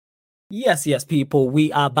Yes, people.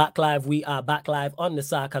 We are back live. We are back live on the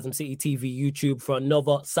Sarcasm City TV YouTube for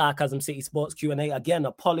another Sarcasm City Sports Q&A. Again,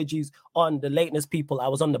 apologies on the lateness, people. I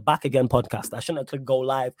was on the Back Again podcast. I shouldn't have clicked go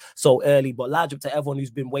live so early, but large up to everyone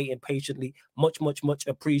who's been waiting patiently. Much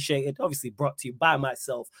appreciated. Obviously brought to you by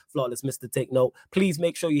myself, Flawless Mr. Take Note. Please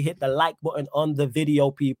make sure you hit the like button on the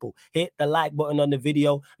video, people. Hit the like button on the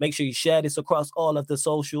video. Make sure you share this across all of the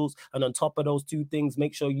socials. And on top of those two things,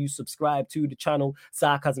 make sure you subscribe to the channel,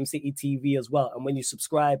 Sarcasm City TV as well. And when you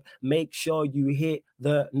subscribe, make sure you hit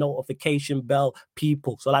the notification bell,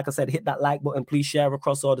 people. So like I said, hit that like button. Please share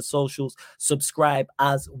across all the socials. Subscribe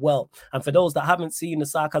as well. And for those that haven't seen the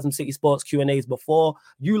Sarcasm City Sports Q&As before,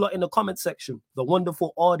 you lot in the comment section, the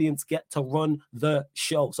wonderful audience get to run the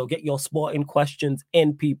show. So get your sporting questions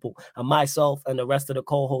in, people. And myself and the rest of the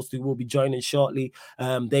co-hosts who will be joining shortly,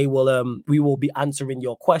 we will be answering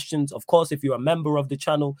your questions. Of course, if you're a member of the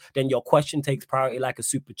channel, then your question takes priority like a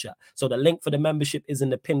super chat. So the link for the membership is in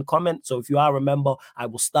the pinned comment. So if you are a member, I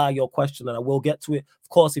will star your question and I will get to it. Of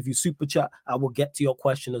course, if you super chat, I will get to your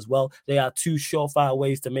question as well. There are two surefire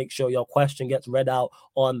ways to make sure your question gets read out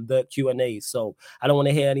on the Q&A. So I don't want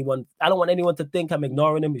anyone to think I'm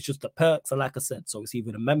ignoring them. It's just the perks. And like I said, so it's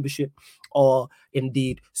either the membership or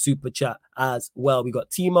indeed super chat as well. We got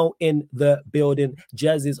Timo in the building.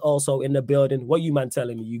 Jez is also in the building. What you man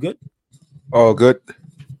telling me? You good? Oh, good.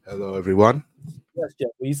 Hello, everyone. Yes, Jeff.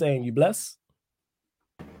 What are you saying? You blessed?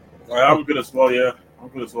 I'm good as well, yeah. I'm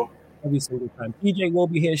good as well. Every single time. PJ will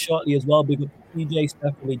be here shortly as well. Big up to PJ,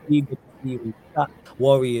 Stephanie D, good to see you in chat.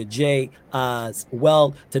 Warrior J as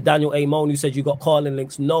well. To Daniel A. Moan, who said you got calling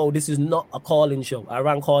links. No, this is not a calling show. I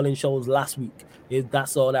ran calling shows last week.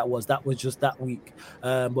 That's all that was. That was just that week.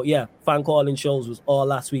 But yeah, fan calling shows was all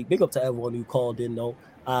last week. Big up to everyone who called in, though,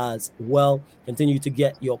 as well. Continue to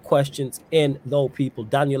get your questions in, though, people.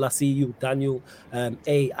 Daniel, I see you. Daniel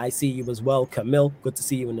A, I see you as well. Camille, good to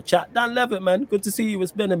see you in the chat. Dan Levitt, man, good to see you.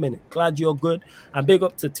 It's been a minute. Glad you're good. And big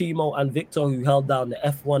up to Timo and Victor, who held down the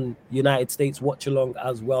F1 United States watch along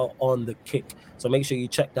as well on the kick. So make sure you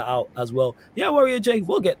check that out as well. Yeah, Warrior J,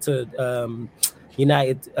 we'll get to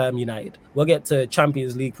United. We'll get to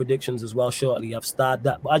Champions League predictions as well shortly. I've started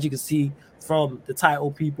that. But as you can see from the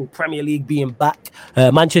title, people, Premier League being back.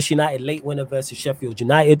 Manchester United late winner versus Sheffield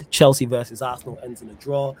United. Chelsea versus Arsenal ends in a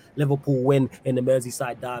draw. Liverpool win in the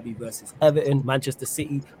Merseyside derby versus Everton. Manchester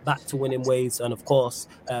City back to winning ways. And of course,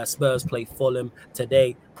 Spurs play Fulham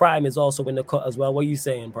today. Prime is also in the cut as well. What are you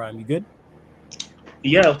saying, Prime? You good?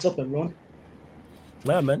 Yeah, what's up, everyone?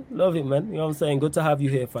 Yeah, man. Love it, man. You know what I'm saying? Good to have you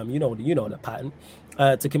here, fam. You know the pattern.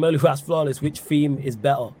 To Camille, who asked Flawless, which theme is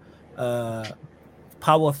better?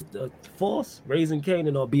 Power Force, Raising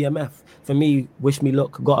Canaan, or BMF? For me, Wish Me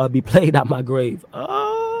Luck gotta be played at my grave.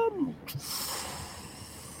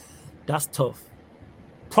 That's tough.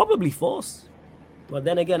 Probably Force. But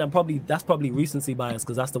then again, that's probably recency bias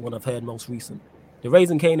because that's the one I've heard most recent. The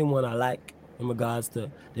Raising Canaan one I like in regards to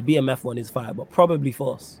the BMF one is fire, but probably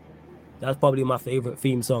Force. That's probably my favorite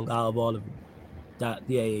theme song out of all of them. I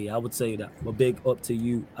would say that. But big up to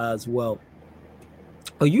you as well.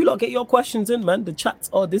 But you lot get your questions in, man. The chats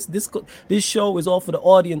are this show is all for the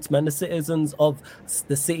audience, man. The citizens of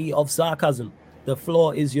the city of Sarcasm. The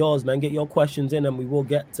floor is yours, man. Get your questions in, and we will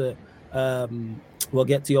get to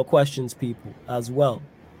your questions, people, as well.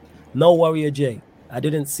 No Warrior J. I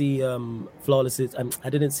didn't see Flawless's.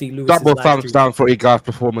 I didn't see Lewis's. Double thumbs down for Igor's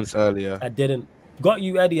performance earlier. I didn't. Got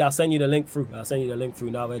you, Eddie. I'll send you the link through. Now, Eddie.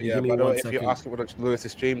 Yeah, give me by the way, if you're asking what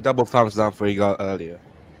Lewis's stream, double thumbs down for Igor earlier.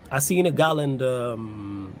 I seen a gal and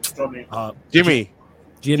Jimmy.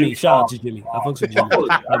 Shout out to Jimmy. I fucks with Jimmy.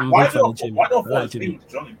 I'm a big fan of Jimmy. I like Jimmy.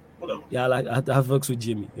 Yeah, I fucks with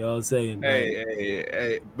Jimmy. You know what I'm saying?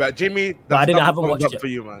 Hey. But Jimmy, I haven't watched it for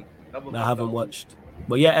you, man. I haven't watched.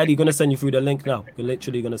 But yeah, Eddie, gonna send you through the link now. We're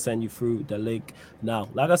literally gonna send you through the link now.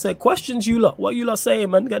 Like I said, questions you lot. What you lot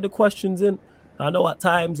saying, man? Get the questions in. I know at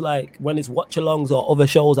times, like when it's watch-alongs or other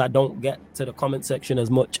shows, I don't get to the comment section as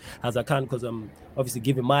much as I can because I'm obviously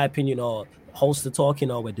giving my opinion or host are talking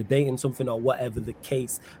or we're debating something or whatever the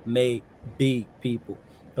case may be, people.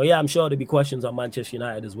 So yeah, I'm sure there'll be questions on Manchester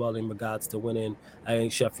United as well in regards to winning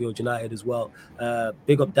against Sheffield United as well.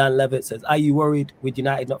 Big up Dan Levitt says, are you worried with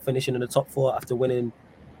United not finishing in the top four after winning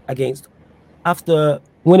at 1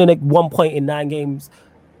 point in 9 games?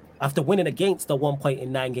 After winning against the 1 point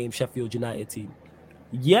in 9 game Sheffield United team.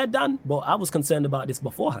 Yeah, Dan, but I was concerned about this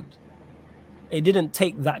beforehand. It didn't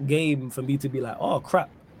take that game for me to be like, oh,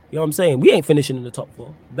 crap. You know what I'm saying? We ain't finishing in the top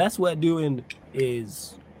 4. Best we're doing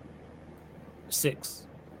is 6.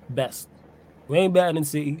 Best. We ain't better than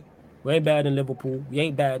City. We ain't better than Liverpool. We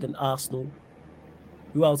ain't better than Arsenal.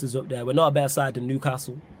 Who else is up there? We're not a better side than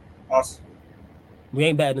Newcastle. Us. We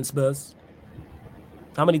ain't better than Spurs.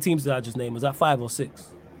 How many teams did I just name? Was that 5 or 6?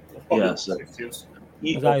 Yeah, so 6 years.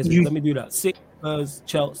 Let me do that. City, Spurs,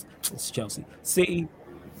 Chelsea, City,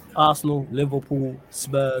 Arsenal, Liverpool,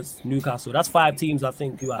 Spurs, Newcastle. That's 5 teams I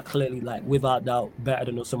think who are clearly, like, without doubt, better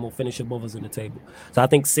than us and will finish above us in the table. So I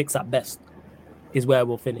think 6 at best is where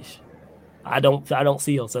we'll finish. I don't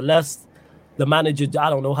see us unless the manager, I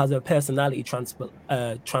don't know, has a personality transplant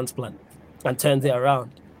and turns it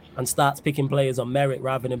around and starts picking players on merit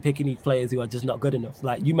rather than picking these players who are just not good enough.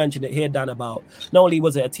 Like you mentioned it here, Dan, about not only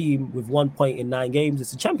was it a team with 1 point in 9 games,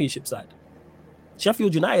 it's a championship side.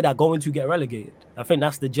 Sheffield United are going to get relegated. I think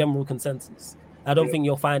that's the general consensus. I don't think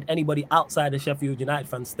you'll find anybody outside of Sheffield United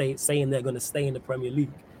fans saying they're going to stay in the Premier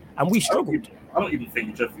League. And we struggled. I don't even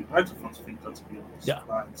think Sheffield United fans think that, to be honest. Yeah.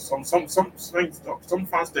 Like, some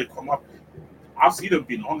fans, they come up. I've seen them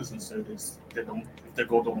being honest and say this. They don't, if they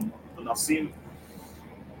go down. And I've seen,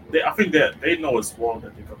 I think they know as well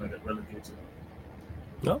that they're going to get relegated.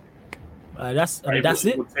 No. That's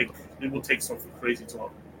it. It will take something crazy to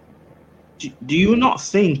happen. do you not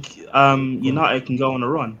think United can go on a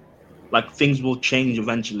run? Like things will change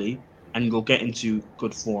eventually, and you'll get into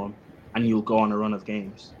good form, and you'll go on a run of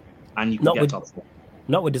games, and you can get top 4.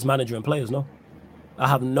 Not with this manager and players, no. I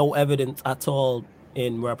have no evidence at all.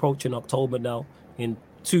 We're approaching October now. In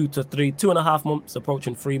 2.5 months,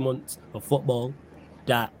 approaching 3 months of football,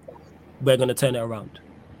 that we're going to turn it around.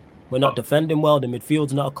 We're not defending well. The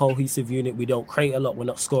midfield's not a cohesive unit. We don't create a lot. We're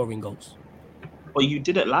not scoring goals. Well, you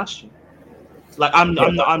did it last year. Like I'm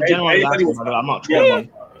generally asking, but I'm not trying.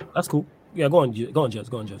 That's cool. Yeah, go on,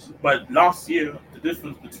 Jez. But last year, the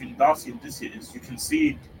difference between last year and this year is you can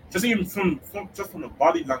see, just even from the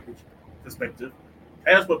body language perspective,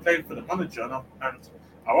 players were playing for the manager, and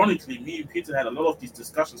ironically, me and Peter had a lot of these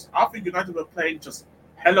discussions. I think United were playing just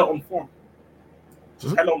hella on form.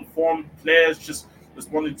 Hella on form. Players just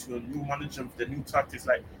responding to a new manager with their new tactics.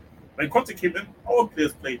 Like when Conte came in, our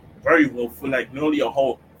players played very well for nearly a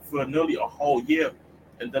whole year,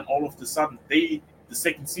 and then all of a sudden, the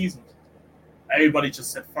second season, everybody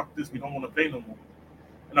just said, "Fuck this, we don't want to play no more."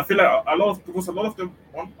 And I feel like a lot of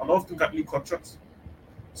them got new contracts.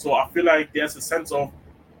 So I feel like there's a sense of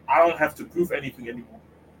I don't have to prove anything anymore.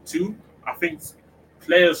 2, I think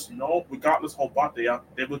players know, regardless how bad they are,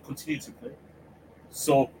 they will continue to play.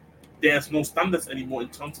 So there's no standards anymore in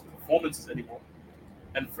terms of performances anymore.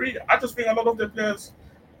 And 3, I just think a lot of the players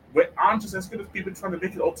aren't just as good as people trying to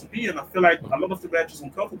make it out to be. And I feel like a lot of the players just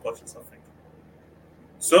on purple budgets, I think.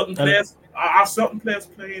 Certain players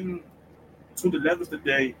playing to the levels that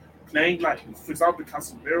they playing, like for example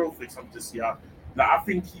Casemiro, for example, this year. Like I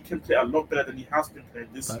think he can play a lot better than he has been playing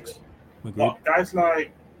this year. But guys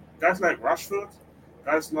like Rashford,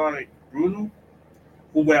 guys like Bruno,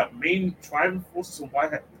 who were main driving forces on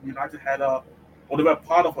why United or they were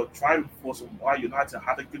part of a driving force on why United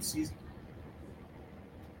had a good season.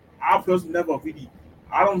 I personally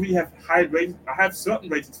I don't really have high ratings. I have certain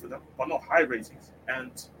ratings for them, but not high ratings.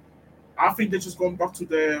 And I think they're just going back to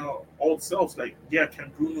their old selves. Like, yeah,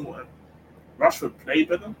 can Bruno and Rashford play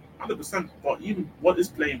better? 100%. But even what is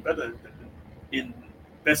playing better in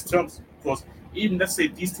best terms? Because even let's say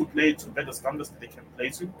these two play to better standards that they can play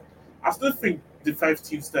to, I still think the 5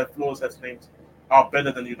 teams that Flores has named are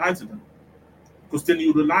better than United. Because then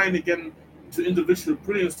you're relying again to individual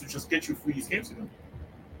brilliance to just get you through these games again.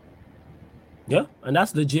 Yeah, and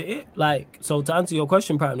that's legit it. Like, so to answer your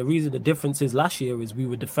question, Pat, the reason the difference is last year is we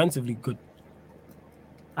were defensively good.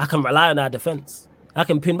 I can rely on our defense. I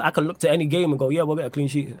can look to any game and go, yeah, we'll get a clean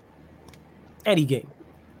sheet here. Any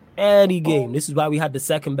game. This is why we had the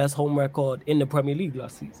second best home record in the Premier League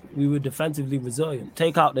last season. We were defensively resilient.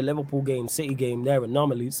 Take out the Liverpool game, City game, their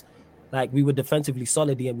anomalies. Like, we were defensively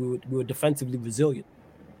solid and we were defensively resilient.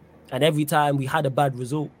 And every time we had a bad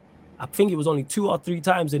result, I think it was only 2 or 3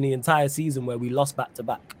 times in the entire season where we lost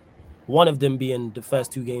back-to-back. One of them being the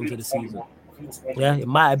first 2 games of the season. Yeah, it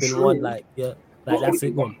might have been one, that's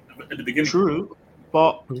it, one. At the beginning. True,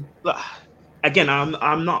 but again,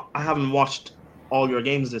 I haven't watched all your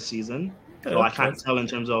games this season, so I can't tell in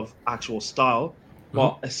terms of actual style.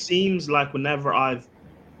 But it seems like whenever I've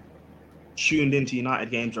tuned into United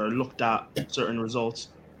games or looked at certain results,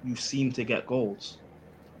 you seem to get goals.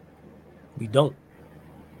 We don't.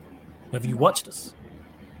 Have you watched us?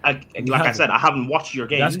 I said, I haven't watched your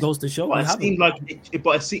games. That goes to show. But it seemed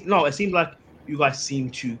like you guys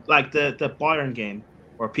seem to like the Bayern game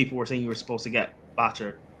where people were saying you were supposed to get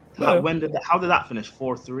battered. How did that finish?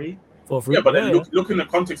 4-3? 4-3. Yeah, but then look in the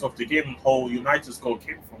context of the game how United's goal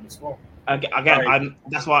came from as well. Again,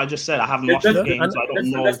 that's why I just said I haven't watched the game, so I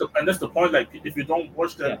don't know. And that's the point. Like, if you don't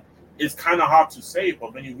watch them, it's kind of hard to say.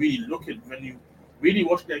 But when you really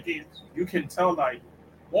watch their games, you can tell like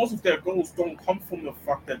most of their goals don't come from the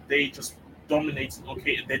fact that they just dominated.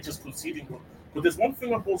 Okay, they're just conceding goals. But there's one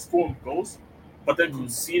thing about scoring goals, but then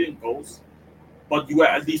conceding goals. But you were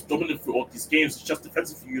at least dominant through all these games. It's just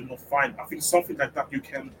defensively you're not fine. I think something like that you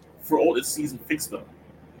can throughout the season fix them.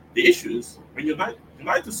 The issue is when United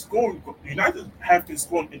have been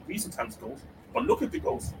scoring in recent times goals, but look at the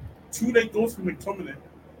goals. 2 late goals from McTominay,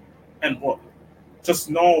 and what? Just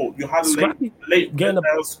know you had a late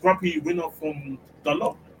scrappy winner from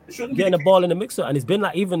Dalot. Getting the ball in the mixer, and it's been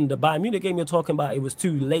like even the Bayern Munich game you're talking about. It was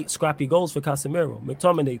 2 late scrappy goals for Casemiro.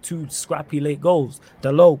 McTominay 2 scrappy late goals.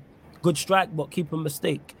 Dalot, good strike but keep a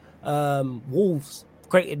mistake. Wolves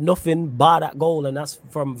created nothing bar that goal, and that's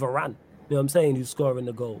from Varane. You know what I'm saying? Who's scoring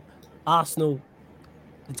the goal. Arsenal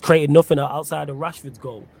created nothing outside of Rashford's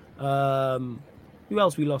goal. Who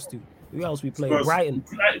else we lost to? Who else we played? Spurs. Brighton.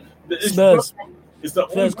 Spurs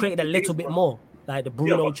Created a little bit more. Like the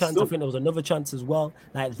Bruno chance, I think there was another chance as well.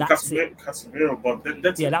 Like that's Casemiro, but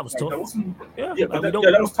that was tough.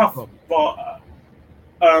 That was tough. But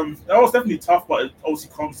that was definitely tough. But it obviously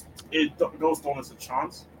goes down as a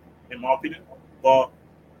chance, in my opinion. But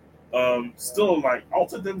still, like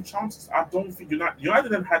out of them chances, I don't think United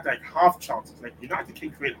then had like half chances. Like United can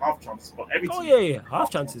create half chances, but every team half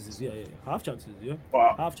chances is half chances,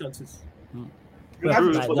 but half chances.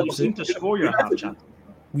 You seem to score your half chances.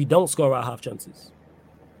 We don't score our half chances.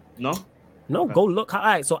 No, okay. Go look. All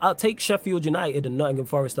right, so I'll take Sheffield United and Nottingham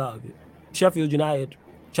Forest out of it. Sheffield United,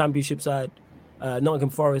 Championship side, Nottingham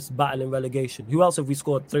Forest battling relegation. Who else have we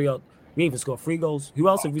scored 3 out? We even scored 3 goals. Who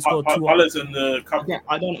else have we scored 2 out? In the cup.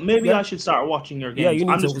 I don't. Maybe I should start watching your games. Yeah, you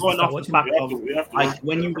need I'm to just going off the fact of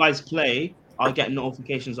when you guys play, I'll get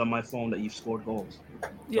notifications on my phone that you've scored goals.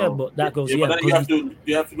 Yeah, so, but that goes. But then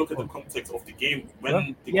you have to look at the context of the game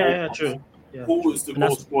when the goal comes. True. Yeah. Who is the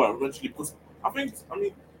goal scorer eventually? Because I mean,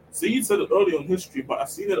 Zaid said it earlier on his stream, but I've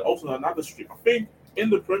seen it also on another stream. I think in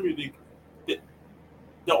the Premier League, they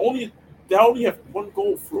only have 1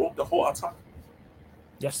 goal throughout the whole attack.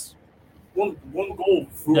 Yes. One goal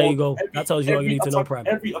throughout. There you go. That tells you all you need to know, Prime.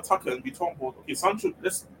 Every attacker, and we talk about Sancho.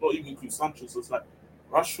 Let's not even include Sancho. So it's like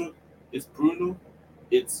Rashford, it's Bruno,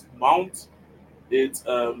 it's Mount, it's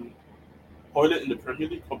Højlund in the Premier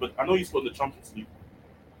League. But I know he's got the Champions League.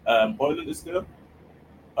 Højlund is there.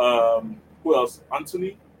 Who else?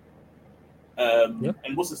 Anthony.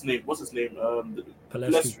 And what's his name?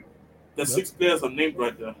 Palestri. There's 6 players are named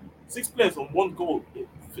right there. 6 players on 1 goal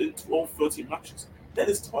in 12, 13 matches. That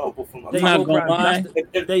is terrible from us.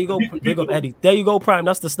 There you go, big up Eddie. There you go, Prime.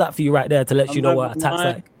 That's the stat for you right there to let you know what attacks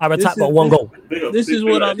like. Our attack got 1 goal. This is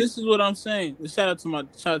what I'm saying. Shout out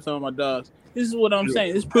to all my dogs. This is what I'm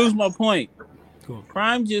saying. This proves my point. Cool.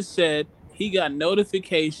 Prime just said he got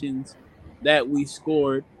notifications that we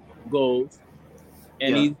scored goals,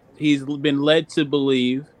 and he's been led to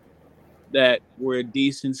believe that we're a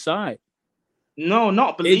decent side. No,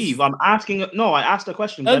 not believe. I'm asking. No, I asked a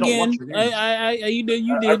question. Again, you did.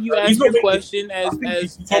 You asked your question as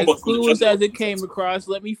clueless as it came across.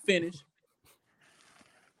 Let me finish.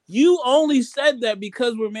 You only said that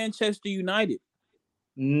because we're Manchester United.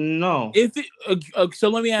 No. So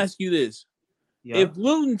let me ask you this: if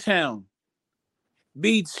Luton Town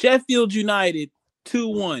beats Sheffield United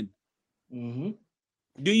 2-1,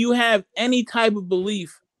 do you have any type of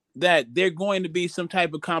belief that they're going to be some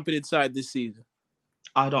type of competent side this season?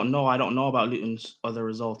 I don't know. I don't know about Luton's other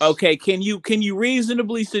results. Okay, can you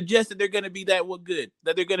reasonably suggest that they're going to be that good?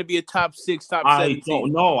 That they're going to be a top 6, top 7 team? I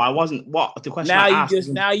don't know. I wasn't. What the question?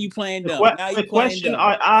 Now you playing dumb. The question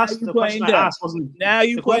I asked wasn't. Now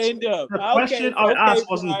you playing dumb. The question I asked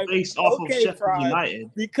wasn't based off of Sheffield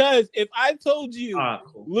United. Because if I told you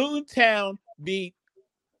Luton Town beat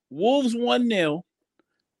Wolves 1-0,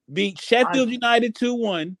 beat Sheffield United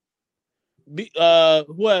 2-1.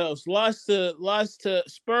 What else? Lost to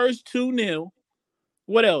Spurs 2-0.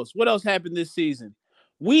 What else? What else happened this season?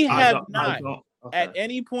 We have not at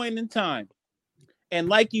any point in time. And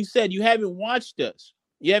like you said, you haven't watched us.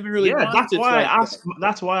 You haven't really watched us.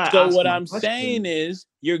 That's why I asked. So what I'm saying is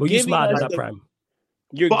you're giving us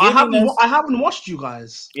I haven't watched you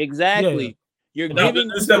guys. Exactly. Yeah. You're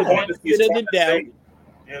giving us the benefit of the doubt.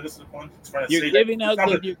 Yeah, this is the point. You're giving us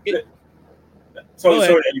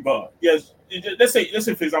Sorry, Eddie, but yes, let's say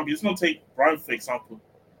for example, it's not take Brian for example,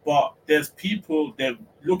 but there's people that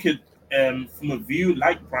look at from a view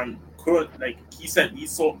like Brian, like he said, he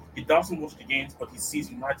doesn't watch the games, but he sees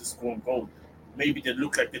United scoring goals. Maybe they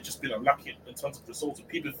look like they've just been unlucky in terms of results. And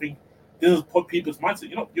people think this is put people's mindset.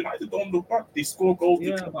 You know, United don't look back. They score goals.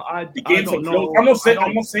 Yeah, but the games are close.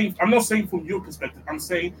 I'm not saying from your perspective. I'm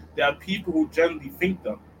saying there are people who generally think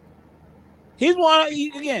that. Here's why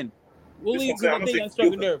again. We'll leave because I think that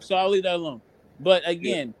struck a nerve, so I'll leave that alone. But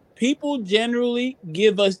again, people generally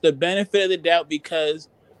give us the benefit of the doubt because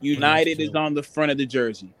United is on the front of the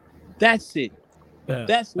jersey. That's it. Yeah,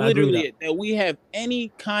 that's literally it. That we have any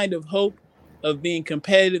kind of hope of being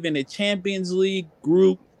competitive in the Champions League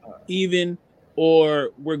group, even,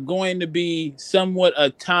 or we're going to be somewhat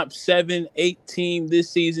a top 7-8 team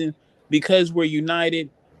this season because we're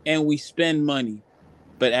United and we spend money.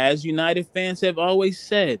 But as United fans have always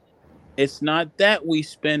said, it's not that we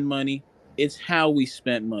spend money, it's how we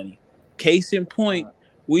spent money. Case in point,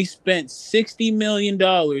 we spent $60 million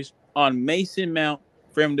on Mason Mount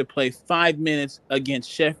for him to play 5 minutes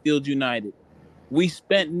against Sheffield United. We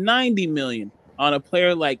spent $90 million on a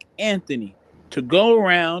player like Anthony to go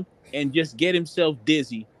around and just get himself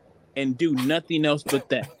dizzy and do nothing else but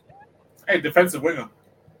that. Hey, defensive winger.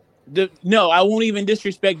 No, I won't even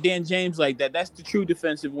disrespect Dan James like that. That's the true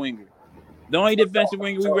defensive winger. The only defensive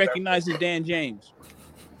winger we recognize is Dan James.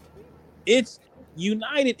 It's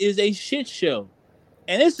United is a shit show.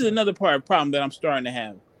 And this is another problem that I'm starting to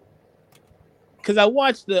have. Because I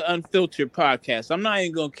watched the Unfiltered podcast. I'm not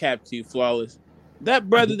even going to cap to you, Flawless. That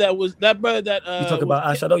brother that you talk about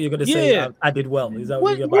Ash. I know you're going to say I did well. Is that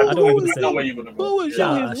what you're about? I know you're going to say. Who was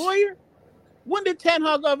his lawyer? When did Ten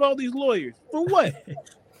Hag have all these lawyers? For what?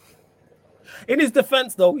 In his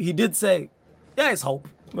defense, though, he did say, "There's hope."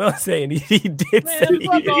 I'm saying he did say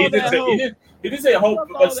he did say hope,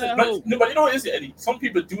 but you know what is it, Eddie? Some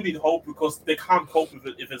people do need hope because they can't cope with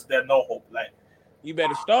it if it's there no hope. Like, you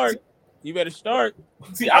better start.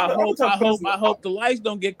 See, I hope the lights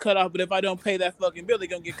don't get cut off, but if I don't pay that fucking bill, they're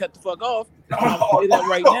gonna get cut the fuck off. I'll say that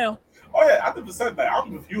right now. Oh yeah, 100%. Like,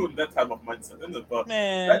 I'm with you in that type of mindset, isn't it? But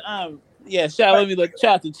shout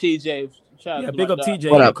out to TJ. Big up TJ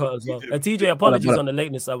as well. And TJ, apologies on the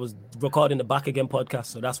lateness. I was recording the Back Again podcast,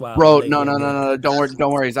 so that's why. Bro, no.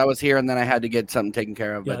 Don't worry. I was here and then I had to get something taken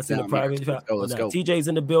care of. Yeah, it's in the private. Let's go. TJ's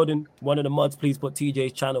in the building. One of the mods, please put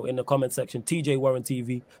TJ's channel in the comment section. TJ Warren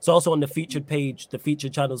TV. It's also on the featured page, the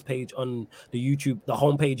featured channels page on the YouTube, the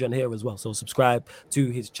homepage on here as well. So subscribe to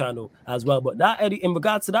his channel as well. But that, Eddie, in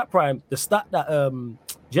regards to that prime, the stat that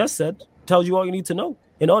Jess said tells you all you need to know.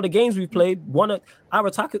 In all the games we've played, our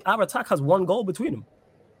attack has one goal between them.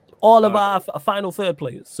 All of our final third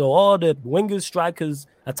players. So all the wingers, strikers,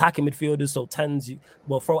 attacking midfielders, so 10s,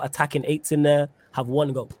 we'll throw attacking 8s in there, have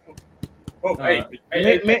one goal.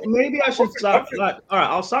 Maybe I should start. All right,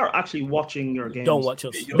 I'll start actually watching your games. Don't watch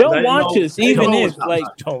us. Don't watch us, even if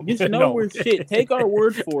we're shit. Take our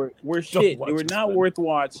word for it. We're shit. We're not worth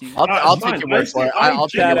watching. I'll take your word for it. I'll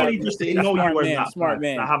shout out. Smart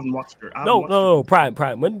man. I haven't watched her. No.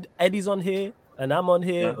 Prime. When Eddie's on here and I'm on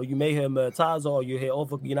here, or you may hear Murtaza, or you hear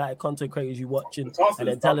other United content creators you watching, and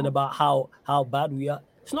then telling about how bad we are.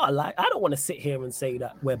 It's not a lie. I don't want to sit here and say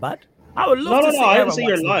that we're bad. I would love to I didn't say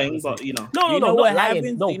you're lying, but you know. No, what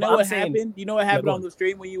happened? You know what happened? You know what happened on the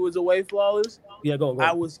stream when you was away, Flawless? Yeah, go on.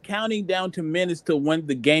 I was counting down to minutes to when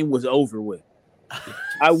the game was over with.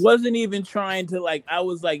 I wasn't even trying to I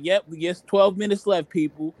was like, yep, we just 12 minutes left,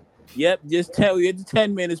 people. Yep, just tell you it's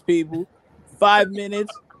 10 minutes, people. 5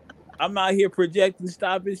 minutes. I'm out here projecting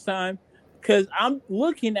stoppage time because I'm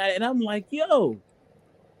looking at it and I'm like, yo,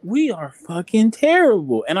 we are fucking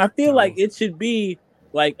terrible. And I feel like it should be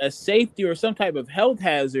like a safety or some type of health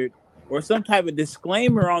hazard or some type of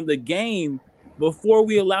disclaimer on the game before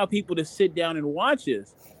we allow people to sit down and watch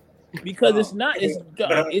us, because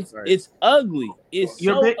it's ugly.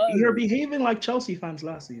 You're behaving like Chelsea fans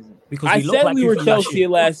last season. Because I said we were Chelsea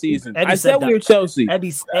last season. I said we were Chelsea.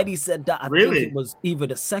 Eddie said that. I think it was either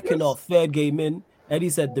the second or third game in. Eddie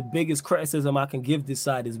said the biggest criticism I can give this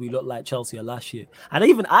side is we look like Chelsea last year. And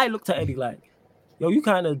even I looked at Eddie like, yo, you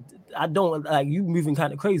kind of, I don't like you moving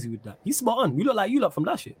kind of crazy with that. He's spot on. You look like you from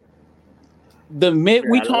last year.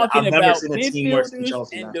 We talking about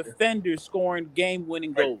midfielders and defenders scoring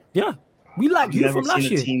game-winning goals. Yeah, we like you from last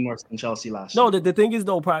year. A team worse than Chelsea last year. No, the thing is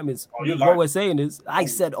though, Prime is what we're saying is I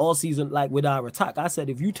said all season with our attack. I said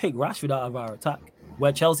if you take Rashford out of our attack,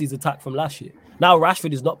 where Chelsea's attack from last year, now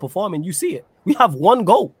Rashford is not performing. You see it. We have one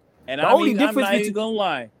goal. And I'm not even gonna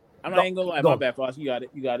lie. My bad, Floss. You got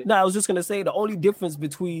it. No, I was just gonna say the only difference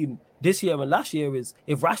between this year and last year is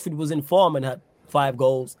if Rashford was in form and had 5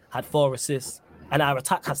 goals, had 4 assists, and our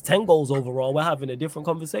attack has 10 goals overall, we're having a different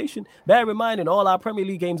conversation. Bear in mind, in all our Premier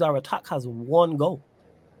League games, our attack has 1 goal.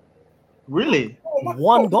 Really?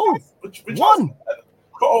 1 goal. One.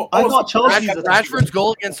 I thought Chelsea's Rashford's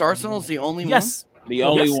goal against Arsenal is the only one. The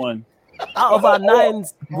only one. Out of our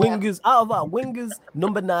wingers,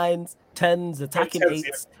 number 9s, 10s, attacking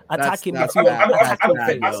 8s, attacking I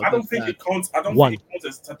don't think it counts. I don't think it counts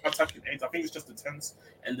as attacking 8s. I think it's just the 10s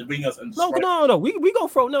and the wingers and the no. We gonna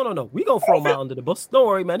throw we gonna throw him out under the bus. Don't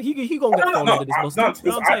worry, man. He gonna get thrown under this bus.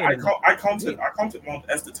 I counted Mount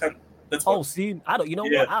as the 10. See, I don't. You know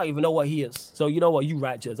what? I don't even know what he is. So you know what? You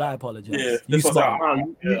righteous. I apologize. Yeah, you guys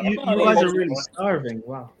are really starving.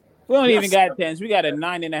 Wow. We don't even got 10s. We got a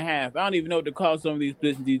 9.5. I don't even know what to call some of these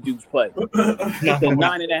positions these dudes play. It's a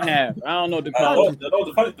 9.5. I don't know what to call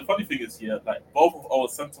the funny thing is here, like both of our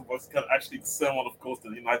centre backs can actually someone, of course,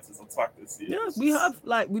 the United's attack this year. Yeah, we have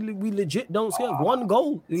we legit don't see one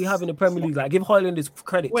goal we have in the Premier League. Like give Højlund his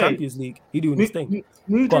credit. Champions League, he doing his thing.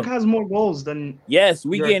 Mudryk has more goals than. Yes,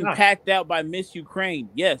 we getting packed out by Miss Ukraine.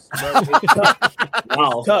 Yes, bro, it's tough.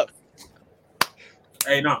 Wow, it's tough.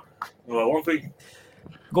 Hey, now one thing.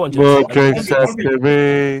 Go on,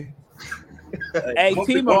 Hey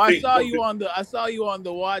Timo, I saw you on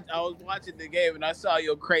the watch. I was watching the game and I saw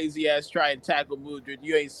your crazy ass try and tackle Mudryk.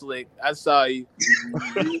 You ain't slick. I saw you.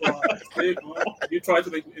 You tried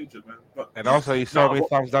to make me injured, man. And also, you saw me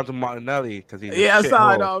thumbs down to Martinelli because he. I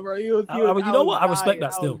saw it all, bro. You know what? I respect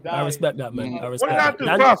that still. I respect that, man. I respect what did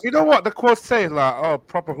I do, bruv? You know what the quote says, like, oh,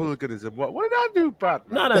 proper hooliganism. What did I do, bruv?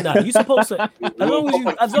 No. You supposed to.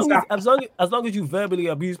 As long as you verbally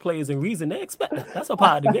abuse players and reason, they expect that. That's a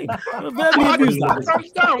part of the game. Verbally abuse them.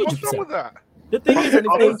 What's wrong with that? The thing is,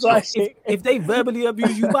 if they verbally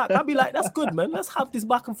abuse you back, I'll be like, that's good, man. Let's have this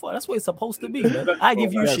back and forth. That's what it's supposed to be, man. I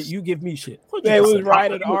give you shit, you give me shit. They was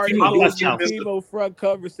writing articles, Timo front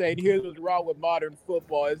cover saying, here's what's wrong with modern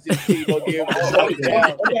football. It's just Timo giving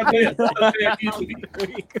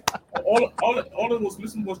all it was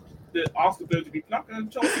missing was the Arsenal to be black and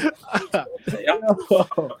Chelsea.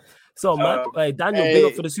 So, man, Daniel, big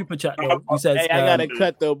up for the super chat, though. He says, I gotta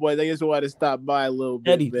cut though, boys. I just want to stop by a little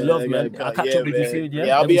bit. Eddie, man. love, man. I'll catch up with you soon.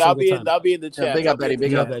 Yeah, I'll be in the chat. Big up, Eddie.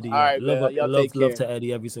 Big up, Eddie. All right, love to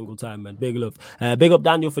Eddie every single time, man. Big love. Big up,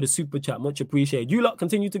 Daniel, for the super chat. Much appreciated. You lot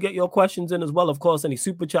continue to get your questions in as well. Of course, any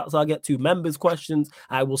super chats I'll get to. Members' questions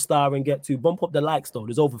I will star and get to. Bump up the likes, though.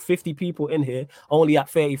 There's over 50 people in here, only at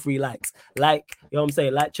 33 likes. Like, you know what I'm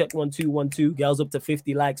saying? Like, check 1212. Girls up to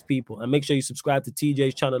 50 likes, people. And make sure you subscribe to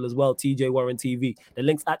TJ's channel as well, TJ Warren TV. The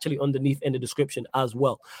link's actually underneath in the description as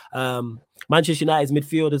well. Manchester United's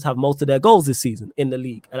midfielders have most of their goals this season in the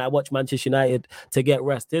league, and I watch Manchester United to get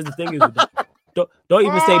rest. Here's the thing is with that. Don't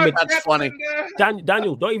even say that's funny.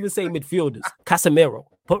 Daniel, don't even say midfielders. Casemiro.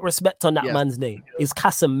 Put respect on that man's name. It's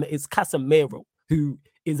Casemiro who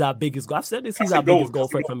is our biggest goal. I've said this, he's our biggest goal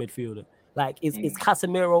threat for midfielder. Like it's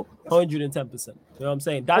Casemiro 110%. You know what I'm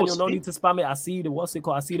saying? Daniel, no need to spam it. I see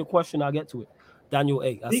the question, I'll get to it. Daniel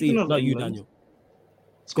A. I see it. Not you, Daniel.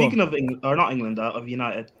 Speaking of England, or not England, of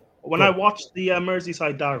United, when I watched the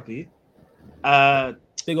Merseyside derby,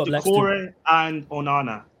 Decore and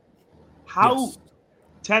Onana,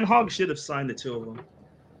 Ten Hag should have signed the two of them.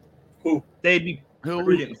 Who? They'd be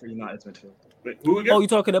brilliant for United's midfield. Wait, who again? You're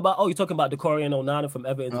talking about Decore and Onana from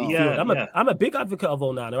Everton. I'm a big advocate of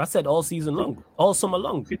Onana. I said all season long, all summer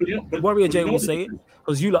long. Warrior J will say it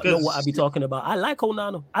because you know what I be talking about. I like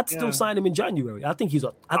Onana. I'd still sign him in January. I think he's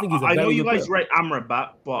a. I know you guys rate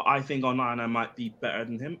Amrabat, but I think Onana might be better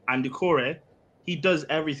than him. And Decore, he does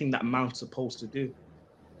everything that Mount's supposed to do,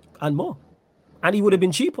 and more. And he would have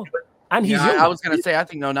been cheaper. And he's I was going to say, I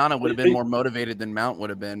think Onana would have been more motivated than Mount would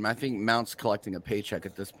have been. I think Mount's collecting a paycheck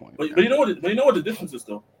at this point. But you know what the difference is,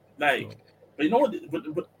 though? Like, but you know what?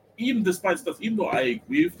 But even despite stuff, even though I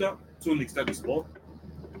agree with that to an extent as well,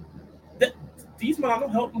 these men are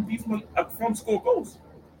not helping these men up front score goals.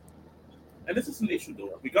 And this is an issue,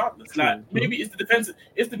 though, regardless. Like, maybe it's the defense,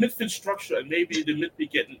 it's the midfield structure, and maybe the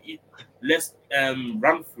midfield getting less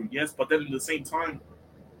run through, yes, but then at the same time,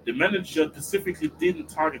 the manager specifically didn't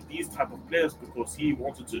target these type of players because he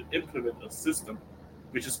wanted to implement a system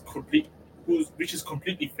which is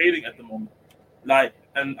completely failing at the moment. Like,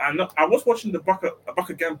 and I was watching the Back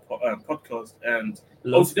Again podcast, and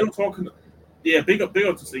also they were talking. Yeah, big up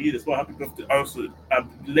to Saeed as well. Happy birthday! Also,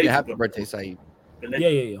 happy birthday, Saeed.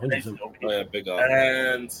 Yeah, 100%. Oh yeah, big up.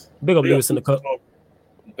 And big up Lewis in the cup.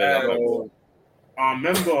 I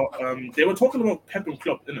remember they were talking about Pep and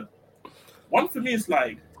Klopp, innit? One for me is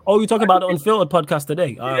like. Oh, you're talking about the Unfiltered podcast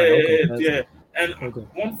today? Yeah. And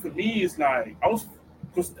one for me is like,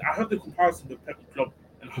 because I heard the comparison with Pep and Klopp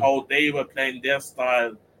and how they were playing their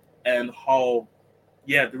style and how,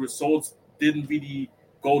 the results didn't really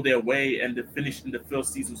go their way and they finished in the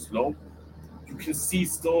first season slow. You can see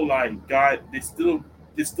still like, they still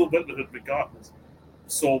went with it regardless.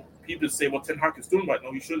 So people say what Ten Hag is doing right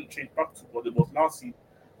now, he shouldn't change back to what it was last season.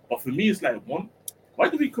 But for me, it's like, why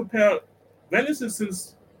do we compare? When is it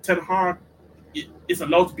since Ten Hag is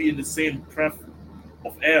allowed to be in the same breath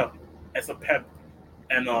of air as a Pep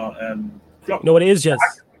and Klopp? You know what it is, Jess?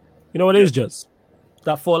 You know what it is, Jess?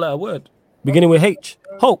 That 4-letter word beginning with H.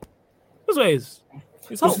 Hope. That's what it is.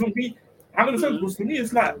 It's hope. For me, 100%. For me,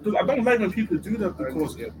 it's like, because I don't like when people do that,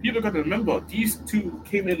 because people got to remember these two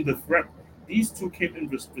came in with rep. These two came in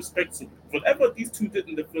with respect. So whatever these two did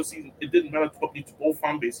in the first season, it didn't matter properly to both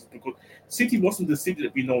fan bases, because City wasn't the City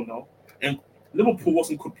that we know now, and Liverpool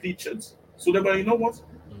wasn't complete shits. So they were, you know what?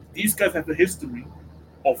 These guys have a history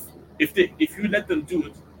of if you let them do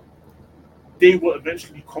it, they will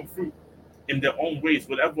eventually come through in their own ways.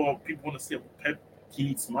 Whatever people want to say about Pep, he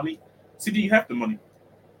needs money. City have the money,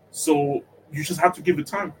 so you just have to give it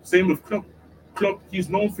time. Same with Klopp. Klopp, he's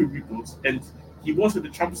known for rebuilds, and he was in the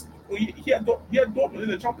Champions. He had Dortmund in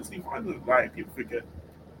the Champions League final, like people forget,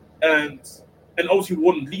 and also he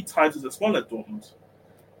won league titles as well at Dortmund.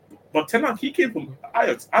 But Ten Hag, he came from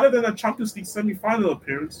Ajax. Other than a Champions League semi-final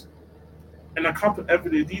appearance and a couple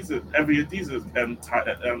every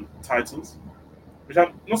titles, which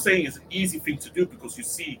I'm not saying is an easy thing to do, because you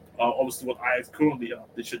see obviously what Ajax currently are,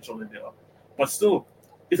 the shit show that they are. But still,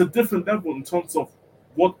 it's a different level in terms of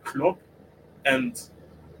what Klopp and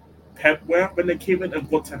Pep were when they came in and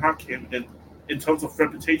what Ten Hag came in terms of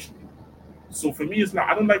reputation. So for me, it's like,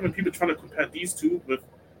 I don't like when people trying to compare these two with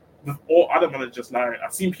all other managers. Like,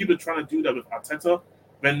 I've seen people trying to do that with Arteta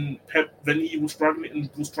when he was struggling and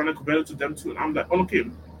was trying to compare it to them too. And I'm like, oh, okay,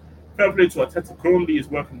 fair play to Arteta. Currently is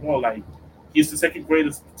working well. Like, he's the second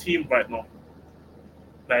greatest team right now.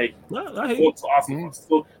 Like, to Arsenal.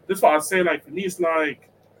 So this is what I say. Like, for me, it's like,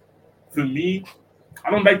 for me, I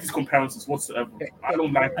don't like these comparisons whatsoever. I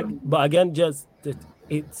don't like them. But again, just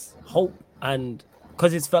it's hope, and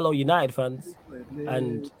because it's fellow United fans,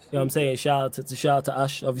 and you know what I'm saying, shout out to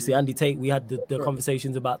Ash, obviously Andy Tate. We had the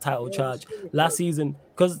conversations about title charge last season,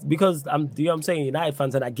 because I'm, you know what I'm saying, United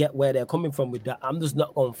fans, and I get where they're coming from with that. I'm just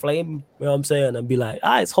not gonna flame, you know what I'm saying, and be like,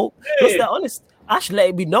 it's hope. Just that honest. Ash let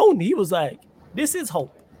it be known. He was like, this is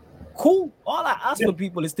hope. Cool. All I ask for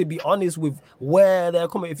people is to be honest with where they're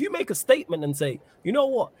coming. If you make a statement and say, you know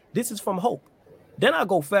what, this is from hope, then I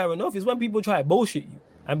go fair enough. It's when people try to bullshit you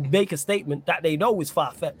and make a statement that they know is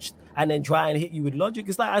far-fetched and then try and hit you with logic.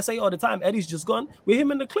 It's like I say all the time, Eddie's just gone with him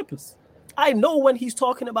and the Clippers. I know when he's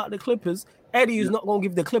talking about the Clippers, Eddie is not going to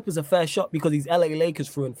give the Clippers a fair shot because he's LA Lakers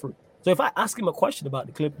through and through. So if I ask him a question about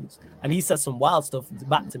the Clippers and he says some wild stuff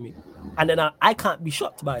back to me, and then I can't be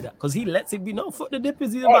shocked by that because he lets it be known. Fuck the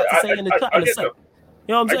dippers he's about to say in the chat in a sec.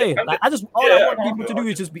 You know what I'm saying? Like, I want people to do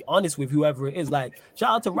is just be honest with whoever it is. Like, shout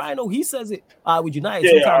out to Rhino, he says it with United.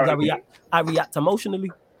 Sometimes I react emotionally.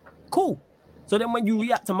 Cool. So then when you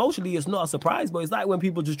react emotionally, it's not a surprise, but it's like when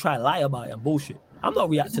people just try to lie about it and bullshit. I'm not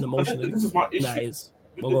reacting emotionally. This is my issue.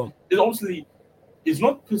 It's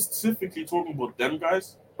not specifically talking about them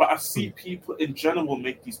guys, but I see people in general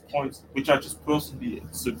make these points, which I just personally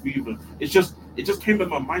disagree with. It just came in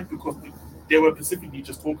my mind because they were specifically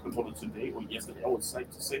just talking about it today or yesterday, I would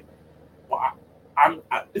like to say. But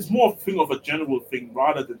it's more a thing of a general thing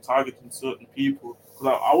rather than targeting certain people.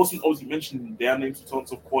 Because I wasn't obviously mentioning their names in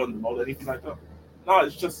terms of calling them or anything like that. No,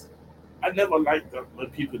 it's just, I never like that when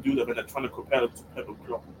people do that when they're trying to compare them to Pep and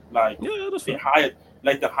Klopp. Like, they hired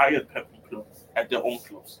Pep and Klopp at their own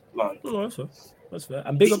clubs. Like, that's fair.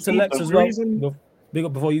 And big up to Lex as well. Big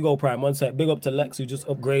up before you go, Prime. One sec. Big up to Lex who just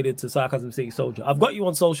upgraded to Sarcasm City Soldier. I've got you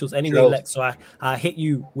on socials anyway, Lex. So I hit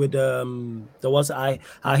you with the ones I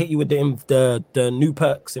hit you with the new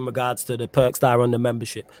perks in regards to the perks that are on the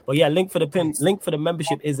membership. But yeah, link for the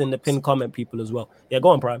membership is in the pin comment, people, as well. Yeah, go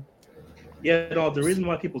on, Prime. Yeah, no, the reason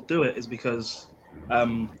why people do it is because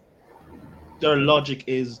their logic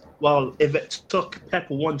is, well, if it took Pep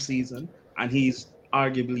one season and he's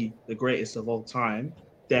arguably the greatest of all time,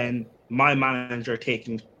 then my manager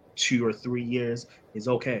taking 2 or 3 years is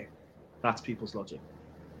okay. That's people's logic.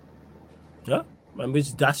 Yeah, and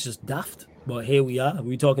that's just daft. But here we are.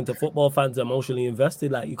 We're talking to football fans emotionally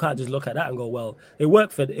invested. Like, you can't just look at that and go, well, it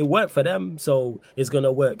worked for them, so it's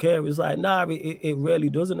gonna work here. It's like, nah, it really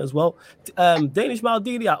doesn't as well. Danish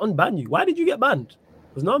Maldini, I unban you. Why did you get banned?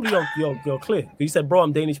 Because normally you're clear. You said, bro,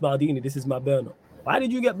 I'm Danish Maldini. This is my burner. Why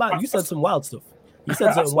did you get banned? You said some wild stuff. You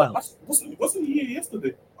said something wild. Wasn't he here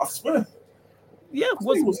yesterday? I swear. Yeah,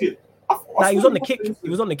 he was here. He was on the kick. He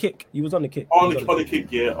was on the kick. On the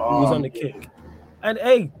kick, yeah. He was on the kick. And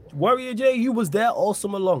hey, Warrior J, you was there all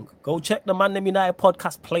summer long. Go check the Man Them United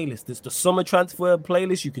podcast playlist. It's the summer transfer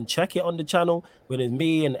playlist. You can check it on the channel with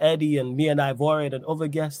me and Eddie and me and Ivorian and other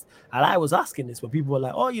guests. And I was asking this, but people were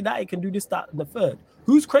like, oh, United can do this, that, and the third.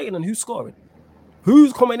 Who's creating and who's scoring?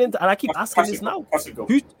 Who's coming into? And I keep asking this now.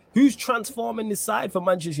 Who's transforming this side for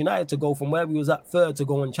Manchester United to go from where we was at third to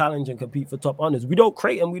go and challenge and compete for top honors? We don't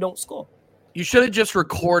create and we don't score. You should have just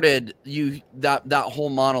recorded that whole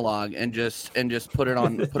monologue and just put it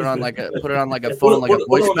on like a phone, like a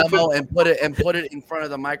voice memo, and put it in front of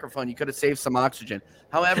the microphone. You could have saved some oxygen.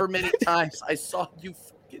 However many times I saw you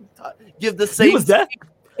fucking give the same. You was there.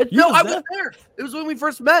 I was there. It was when we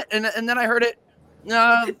first met, and then I heard it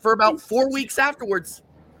for about 4 weeks afterwards.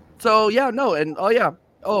 So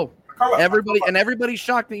everybody's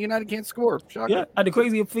shocked that United can't score. Shocking. Yeah, and the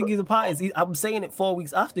crazy thing is, I'm saying it 4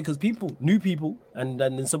 weeks after because new people, and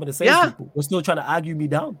then some of the same people were still trying to argue me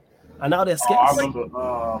down, and now they're scared.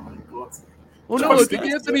 Oh my God. Well, no, I think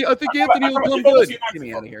Anthony will come good. Get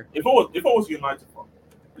me out of here. If I was United,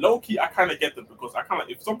 low key, I kind of get them because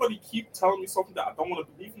if somebody keep telling me something that I don't want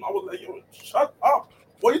to believe in, I would like, yo, shut up.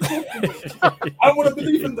 What are you talking about? I don't want to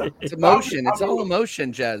believe in them. It's emotion. It's all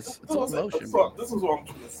emotion, Jez. It's all emotion. This is what I'm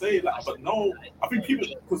trying to say. But no, I think people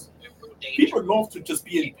love to just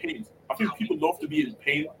be in pain. I think people love to be in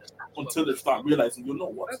pain until they start realizing, you know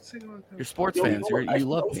what? You're sports fans. You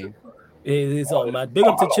love pain. It's all, man. Big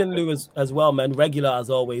up to Chinlu as well, man. Regular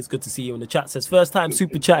as always. Good to see you in the chat. Says first time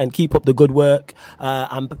super chatting. Keep up the good work.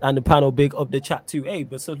 And the panel, big up the chat too. Hey,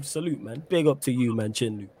 but salute, man. Big up to you, man,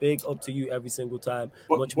 Chinlu. Big up to you every single time.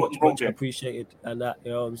 Much appreciated. And that,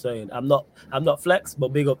 you know what I'm saying. I'm not Flex,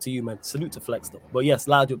 but big up to you, man. Salute to Flex though. But yes,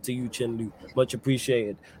 large up to you, Chinlu. Much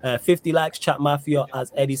appreciated. 50 likes, chat mafia,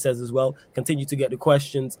 as Eddie says as well. Continue to get the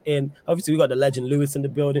questions in. Obviously, we got the legend Lewis in the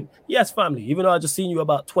building. Yes, family. Even though I just seen you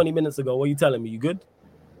about 20 minutes ago. What are you telling me? You good?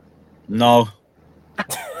 No.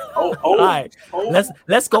 All right.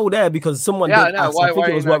 Let's go there because someone did ask. I think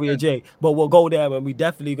it was Warrior J. But we'll go there and we're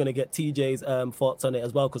definitely going to get TJ's thoughts on it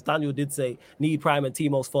as well because Daniel did say need Prime and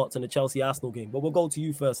Timo's thoughts on the Chelsea-Arsenal game. But we'll go to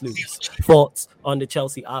you first, Lucas. Thoughts on the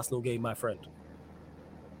Chelsea-Arsenal game, my friend.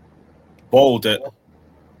 Bowled it.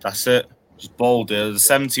 That's it. Just bowled it. The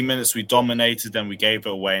 70 minutes we dominated, then we gave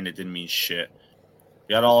it away and it didn't mean shit.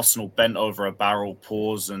 We had Arsenal bent over a barrel,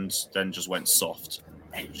 pause, and then just went soft.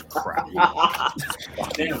 It was crap.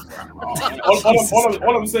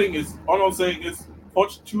 all I'm saying is,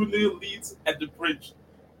 Poch 2-0 leads at the bridge.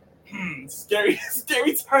 Scary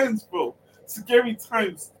times, bro. Scary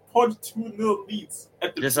times. Poch 2-0 leads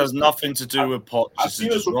at the bridge. This has nothing to do with Poch. This is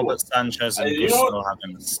just Robert Sanchez and Gusto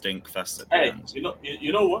having a stink fest at the end. You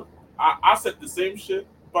know what? I said the same shit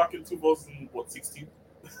back in 2016.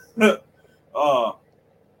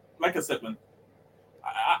 Like I said, man,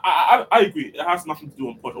 I agree. It has nothing to do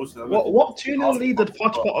with Poch. What 2-0 lead did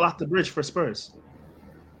Poch bottle at the bridge for Spurs?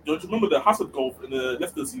 Don't you remember the Hazard goal in the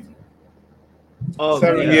Leicester season?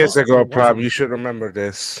 7 years ago, Prime. You should remember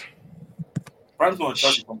this. Prime's not a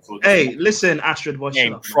Chelsea fan, so hey, listen, Astrid, what's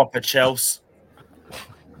up? Proper Chelsea.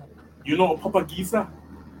 You know Papa Giza?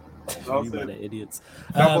 You idiots.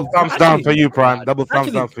 Double thumbs down for you, Prime. Double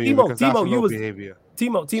thumbs down for you. Timo, you was behavior.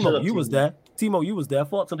 Timo, you was there. Timo, you was there.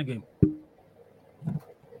 Thoughts on the game?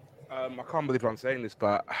 I can't believe I'm saying this,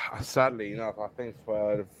 but sadly enough, I think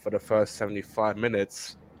for the first 75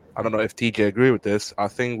 minutes, I don't know if TJ agree with this. I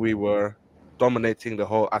think we were dominating the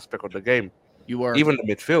whole aspect of the game. You were even the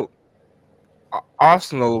midfield.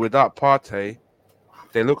 Arsenal without Partey,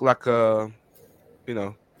 they look like they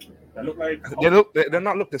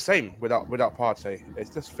not look the same without Partey.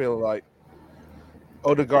 It just feel like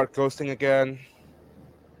Odegaard ghosting again.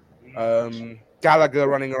 Gallagher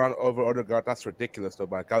running around over Odegaard. That's ridiculous though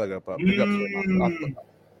by Gallagher, but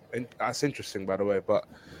that's interesting by the way. But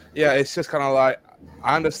yeah, it's just kind of like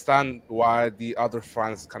I understand why the other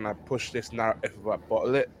fans kind of push this narrative about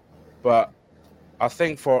bottle it, but I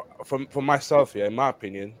think for myself, in my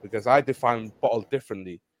opinion, because I define bottle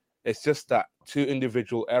differently, it's just that two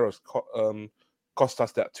individual errors cost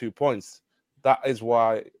us that 2 points. That is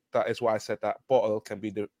why I said that bottle can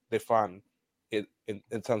be defined in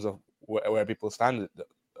terms of where people stand.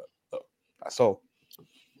 That's all.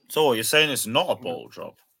 So what you're saying it's not a bottle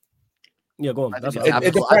job? Yeah, go on. It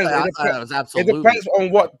depends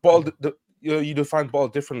on what bottle you define bottle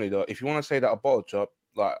differently though. If you want to say that a bottle job,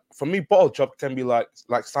 like for me, bottle job can be like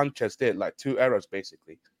Sanchez did, like 2 errors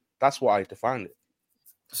basically. That's why I defined it.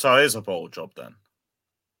 So it is a bottle job then.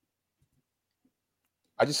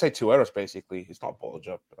 I just say 2 errors basically. It's not a bottle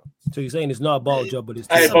job. So you're saying it's not a bottle job, but it's.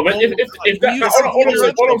 Hey, but if that, all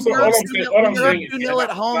I'm saying is 2-0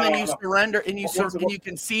 at home and you surrender and you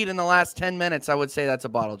concede in the last 10 minutes, I would say that's a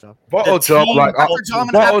bottle job. Bottle job like bottle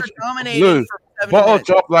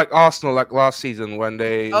job like Arsenal like last season when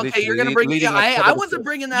they. Okay, you're gonna bring. I wasn't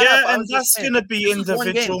bringing that up. Yeah, and that's gonna be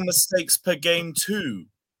individual mistakes per game too.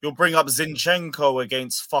 you'll bring up Zinchenko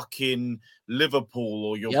against fucking Liverpool,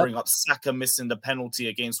 or you'll bring up Saka missing the penalty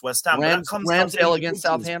against West Ham. Ramsdale against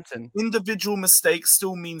Southampton. Individual mistakes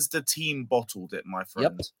still means the team bottled it, my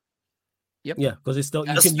friend. Yep. Yeah, because it's still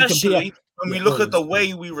especially when we look at the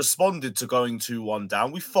way we responded to going 2-1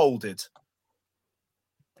 down, we folded.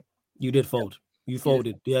 You did fold. You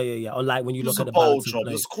folded. Yeah. Unlike when you look at the bold job.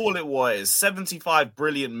 Let's call it what it is. 75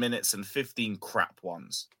 brilliant minutes and 15 crap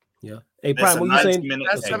ones. Yeah. Hey, Prime, what are you saying?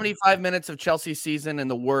 That's 75 minutes of Chelsea season and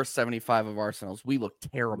the worst 75 of Arsenal's. We look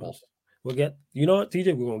terrible. We'll get, you know what,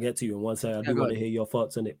 TJ, we're going to get to you in one second. I do want to hear your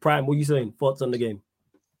thoughts on it. Prime, what are you saying? Thoughts on the game?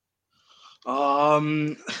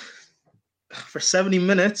 For 70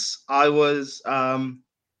 minutes, I was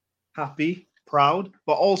happy, proud,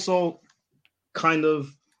 but also kind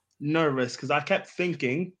of nervous because I kept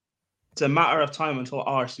thinking it's a matter of time until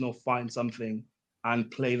Arsenal find something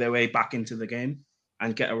and play their way back into the game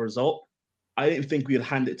and get a result. I didn't think we'd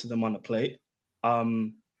hand it to them on a plate.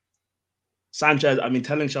 Sanchez, I mean,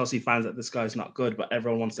 telling Chelsea fans that this guy's not good, but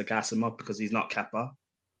everyone wants to gas him up because he's not Kepa.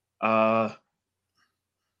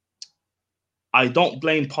 I don't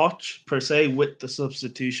blame Poch per se with the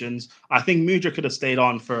substitutions. I think Mudryk could have stayed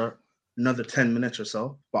on for another 10 minutes or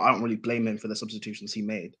so, but I don't really blame him for the substitutions he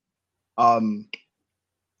made. I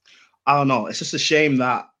don't know. It's just a shame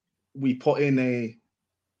that we put in a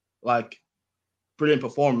brilliant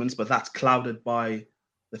performance, but that's clouded by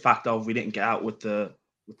the fact of we didn't get out with the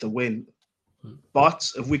win. But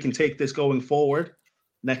if we can take this going forward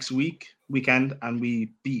next weekend, and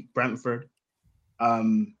we beat Brentford,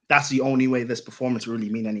 that's the only way this performance really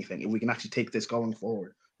mean anything. If we can actually take this going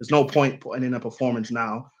forward, there's no point putting in a performance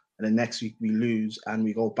now and then next week we lose and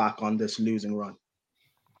we go back on this losing run.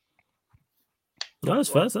 No, that's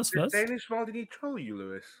first. That's first. Danish Maldini troll you,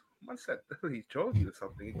 Lewis? I said he trolled you or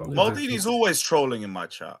something. Maldini's always trolling in my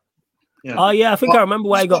chat. Yeah. Oh yeah, I think I remember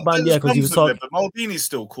why he got banned. Yeah, because he was talking. But Maldini's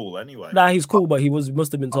still cool anyway. Nah, he's cool, but he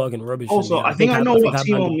must have been talking rubbish. Also, I think I know what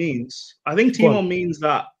Timo means. I think Timo means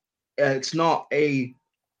that it's not a.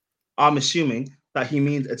 I'm assuming that he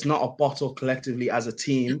means it's not a bottle collectively as a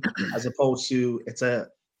team, as opposed to it's an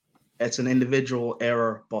individual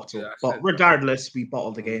error bottle. Yeah, but regardless, we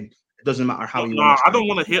bottled the game. It doesn't matter how you. Nah, I don't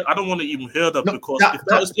want to hear. I don't want to even hear that because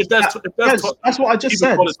that's what I just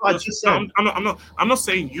said. I'm not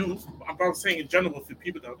saying you. I'm saying in general for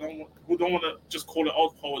people that who don't want to just call it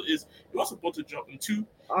out how it is. It was a bottle job. And two,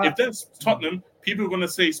 if that's Tottenham, people are going to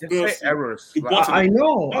say Spurs errors. I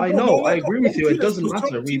know. I agree with you. It doesn't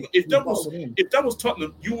matter. If that was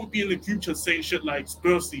Tottenham, you would be in the group chat saying shit like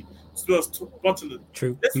Spurs bottle it.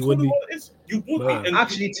 True. That's you would be. You would be. And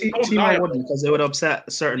actually, Timo wouldn't because they would upset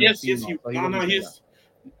a certain. Yes. He would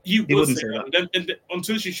say that. And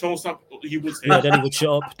until she shows up, he would say that. Then he would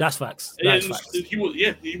shut up. That's facts. That's facts. He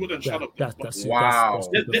wouldn't shut up. That's wow.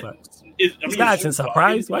 That's facts. This guy acting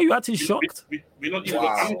surprised. Why are you acting shocked? We're not even.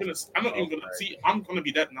 I'm not even gonna see. I'm gonna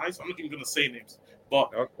be that nice. I'm not even gonna say names. But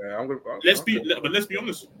let's be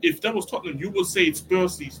honest. If that was Tottenham, you would say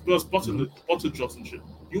Spurs bottle drops and shit.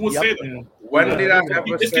 You would say that. When did I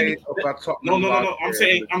ever say about Tottenham? No.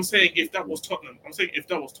 I'm saying if that was Tottenham. I'm saying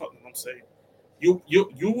you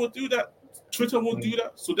would do that. Twitter would do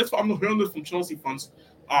that. So that's why I'm not hearing this from Chelsea fans.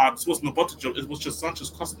 This wasn't a bottle job. It was just Sanchez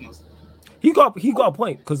costing us. He got a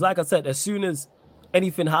point because, like I said, as soon as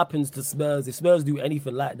anything happens to Spurs, if Spurs do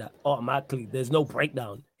anything like that, automatically there's no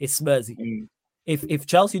breakdown. It's Spursy. If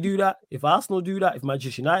Chelsea do that, if Arsenal do that, if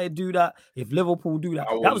Manchester United do that, if Liverpool do that,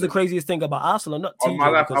 that was the craziest thing about Arsenal. Not on my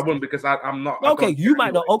life, I wouldn't because I'm not. Okay, you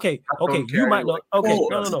might not. Okay, you might not. Okay,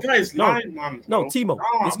 no. No, Timo,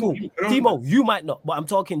 it's cool. Timo, you might not, but I'm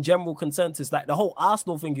talking general consensus. Like the whole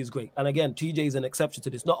Arsenal thing is great, and again, TJ is an exception to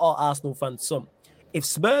this. Not all Arsenal fans. Some. If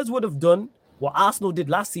Spurs would have done what Arsenal did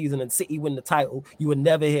last season and City win the title, you would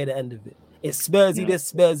never hear the end of it. It's Spursy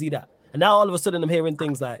this, Spursy that. And now all of a sudden I'm hearing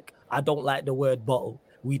things like, I don't like the word bottle.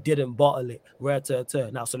 We didn't bottle it.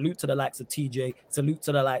 Now salute to the likes of TJ, salute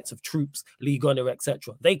to the likes of Troops, Lee Gunner,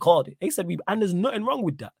 etc. They called it. They said and there's nothing wrong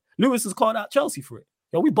with that. Lewis has called out Chelsea for it.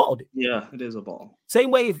 We bottled it. Yeah, it is a bottle.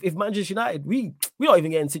 Same way if Manchester United, we don't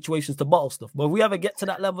even get in situations to bottle stuff. But if we ever get to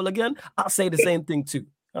that level again, I'll say the same thing too.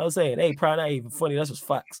 I was saying, hey, Prime, that ain't even funny. That's just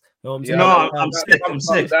facts. You know what I'm saying? No, I'm sick. I'm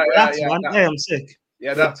sick. I'm sick.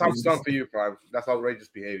 Yeah, that's done for you, Prime. That's outrageous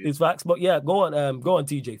behavior. It's facts, but yeah, go on,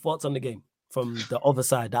 TJ. Thoughts on the game from the other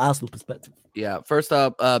side, the Arsenal perspective. Yeah, first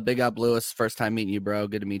up, big up, Lewis. First time meeting you, bro.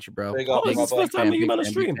 Good to meet you, bro. Big up, first time meeting you on the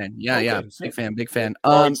stream. Yeah, big fan.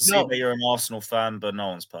 See that you're an Arsenal fan, but no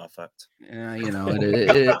one's perfect. Yeah, you know,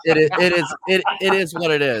 it is what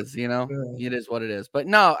it is. You know, it is what it is. But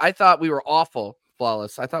no, I thought we were awful,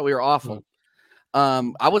 flawless. I thought we were awful.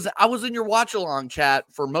 I was in your watch along chat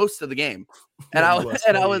for most of the game, and I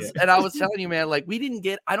was telling you, man, like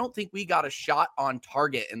I don't think we got a shot on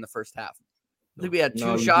target in the first half. I think we had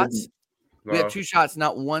two shots. We had 2 shots,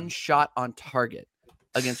 not one shot on target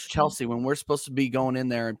against Chelsea when we're supposed to be going in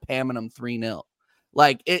there and pamming them 3-0.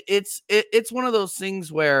 Like it's one of those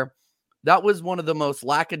things where that was one of the most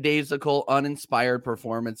lackadaisical, uninspired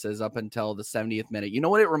performances up until the 70th minute. You know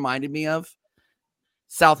what it reminded me of?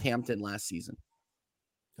 Southampton last season.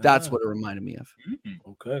 That's what it reminded me of.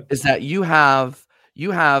 Okay. Is that you have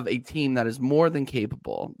a team that is more than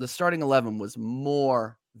capable. The starting 11 was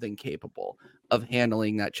more than capable of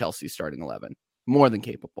handling that Chelsea starting 11. More than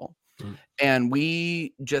capable. And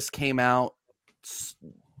we just came out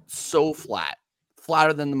so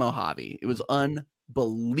flatter than the Mojave. It was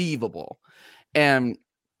unbelievable. And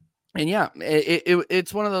yeah,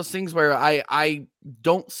 it's one of those things where I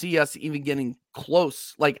don't see us even getting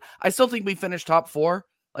close. Like, I still think we finished top 4.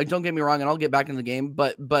 Like, don't get me wrong, and I'll get back in the game,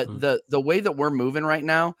 but the way that we're moving right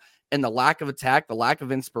now and the lack of attack, the lack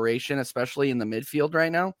of inspiration, especially in the midfield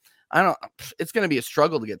right now, it's going to be a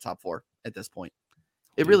struggle to get top 4 at this point.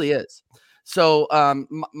 It really is. So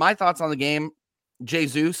my thoughts on the game,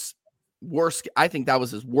 Jesus, worst. I think that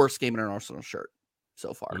was his worst game in an Arsenal shirt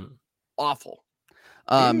so far. Awful.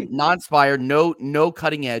 Non-inspired, no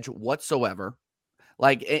cutting edge whatsoever.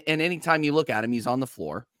 Like, and anytime you look at him, he's on the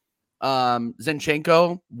floor.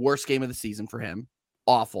 Zinchenko, worst game of the season for him.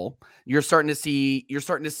 Awful. You're starting to see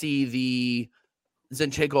the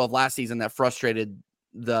Zinchenko of last season that frustrated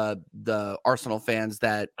the Arsenal fans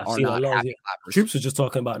that are not happy. Troops was just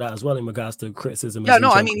talking about that as well in regards to criticism. Yeah, no,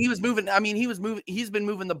 I mean, he's been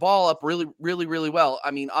moving the ball up really, really, really well. I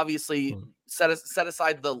mean, obviously set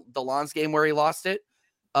aside the Lens game where he lost it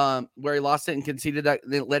and conceded that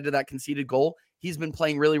led to that conceded goal. He's been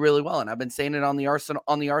playing really, really well. And I've been saying it on the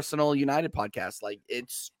Arsenal United podcast. Like,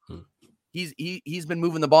 he's been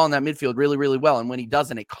moving the ball in that midfield really, really well. And when he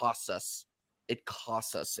doesn't, it costs us. It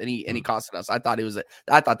costs us, and he costed us. I thought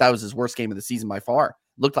that was his worst game of the season by far.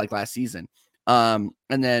 Looked like last season. And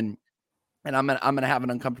I'm gonna have an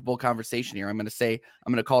uncomfortable conversation here. I'm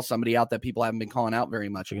gonna call somebody out that people haven't been calling out very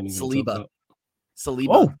much. Saliba.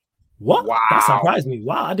 Oh, what? Wow. That surprised me.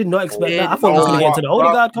 Wow, I did not expect that. I thought we was gonna get into the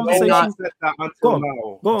Odegaard conversation.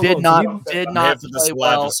 Did not play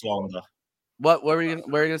well. What were you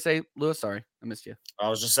gonna say, Lewis? Sorry, I missed you. I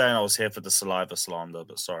was just saying I was here for the saliva slander,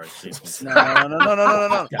 but sorry. Please.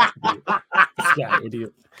 No. Yeah,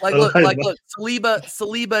 idiot. Look.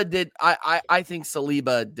 Saliba did. I think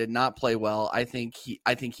Saliba did not play well. I think he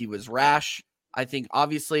was rash. I think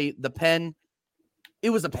obviously the pen.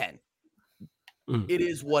 It was a pen. It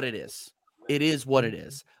is what it is. It is what it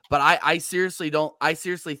is. But I seriously don't. I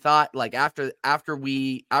seriously thought, like, after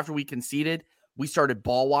we conceded, we started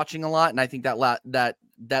ball watching a lot, and I think that led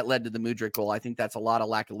to the Mudryk goal. I think that's a lot of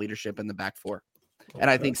lack of leadership in the back four. And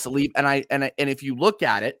I think Saliba and if you look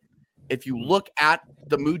at it, if you look at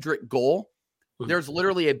the Mudryk goal, there's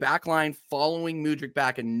literally a back line following Mudryk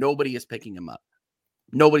back, and nobody is picking him up.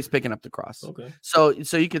 Nobody's picking up the cross. Okay. So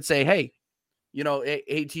you could say, hey, hey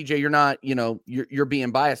TJ, you're not, you're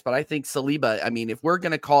being biased, but I think Saliba. I mean, if we're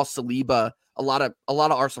gonna call Saliba a lot of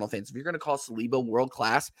Arsenal fans, if you're gonna call Saliba world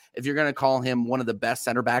class, if you're gonna call him one of the best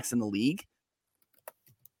center backs in the league,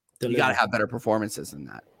 you got to have better performances than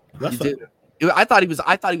that. I thought he was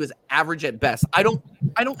average at best. I don't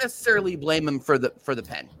necessarily blame him for the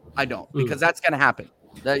pen. I don't, because that's gonna happen.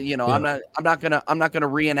 That I'm not gonna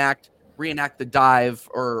reenact the dive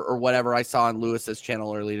or whatever I saw on Lewis's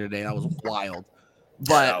channel earlier today. That was wild.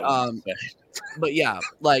 But yeah,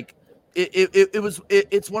 like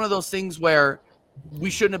it's one of those things where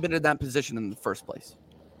we shouldn't have been in that position in the first place.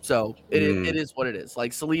 So it is what it is.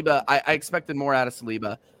 Like Saliba, I expected more out of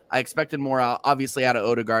Saliba. I expected more obviously out of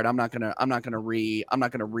Odegaard. I'm not gonna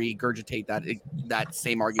regurgitate that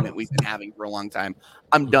same argument we've been having for a long time.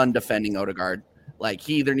 I'm done defending Odegaard. Like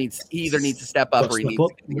he either needs to step up or he needs to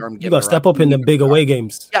get the arm. You got to step up in the big away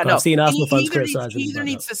games. Yeah, no. I've seen Arsenal fans criticize him. He either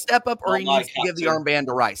needs to step up or he needs to give the armband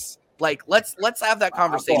to Rice. Like let's have that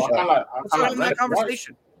conversation. Let's have that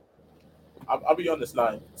conversation. I'll be honest,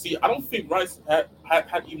 like, see, I don't think Rice had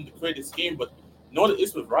even the greatest game, but you know what it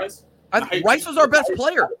is with Rice? Rice was our best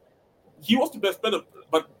player. He was the best player,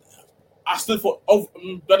 but I still thought.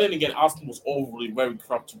 But then again, Arsenal was overly very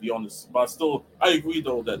crap, to be honest. But still, I agree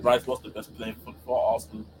though that Rice was the best player for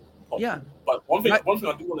Arsenal. Yeah. But one thing I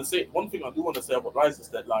do want to say about Rice is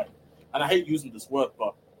that, like, and I hate using this word,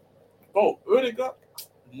 but bro, Odegaard,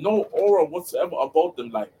 no aura whatsoever about them.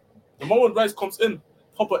 Like the moment Rice comes in,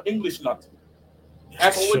 proper English lad, he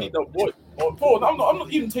has already the voice. Bro, I'm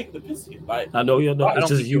not even taking the piss here. Like I know you're not. I don't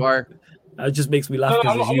think you are. It just makes me laugh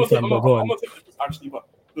because it's you, fam. But go on. I'm gonna take this actually, but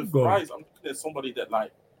with Rice, I'm looking at somebody that,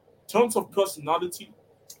 like, in terms of personality,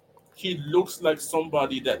 he looks like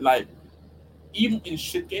somebody that, like, even in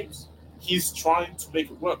shit games, he's trying to make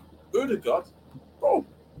it work. Odegaard, bro,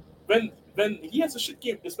 when he has a shit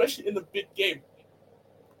game, especially in the big game,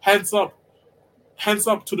 hands up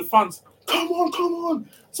to the fans. Come on,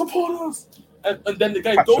 support us. And then the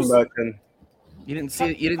guy goes. You didn't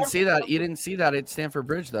see that at Stamford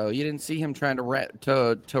Bridge, though. You didn't see him trying to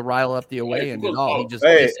rile up the away end at all. He just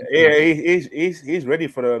he's ready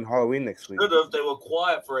for the Halloween next week. They were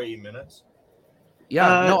quiet for 80 minutes.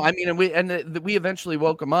 Yeah, no, I mean, we eventually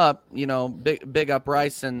woke him up. You know, big up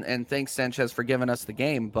Rice and thanks Sanchez for giving us the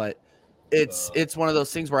game. But it's one of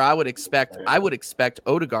those things where I would expect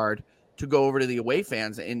Odegaard to go over to the away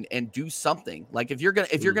fans and do something. Like if you're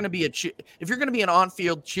gonna be an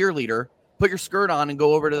on-field cheerleader, put your skirt on and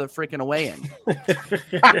go over to the freaking away end.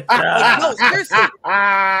 No, seriously.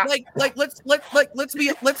 Let's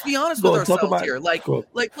be honest with ourselves here. Look.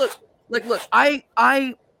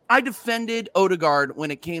 I defended Odegaard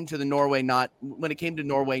when it came to Norway not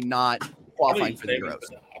qualifying for the Euros.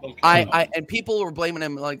 And people were blaming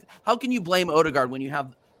him. Like, how can you blame Odegaard when you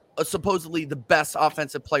have supposedly the best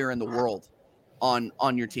offensive player in the world on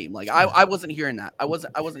your team? Like, I wasn't hearing that. I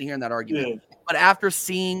wasn't hearing that argument. Yeah. But after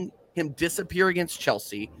seeing him disappear against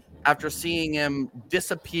Chelsea, after seeing him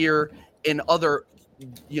disappear in other,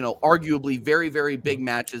 arguably very, very big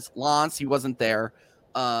matches, Lens, he wasn't there.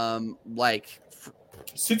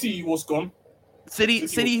 City was gone.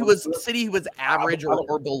 City was average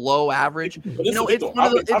or below average. It's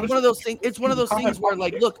one of those things. It's one of those things where,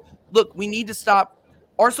 like, look, we need to stop.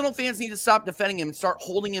 Arsenal fans need to stop defending him and start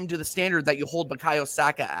holding him to the standard that you hold Bukayo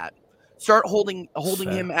Saka at. Start holding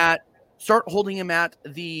him at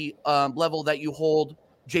the level that you hold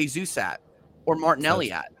Jesus at or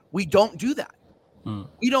Martinelli at. We don't do that.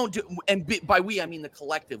 We don't do, and by we I mean the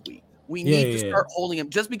collective we. We need to start holding him.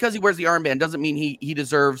 Just because he wears the armband doesn't mean he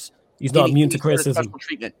deserves. He's not immune to criticism.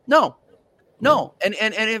 Treatment. No. And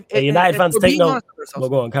if United fans take note. We'll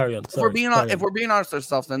go on. Carry on. If we're being honest with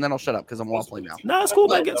ourselves, then I'll shut up because I'm waffling now. No, it's cool.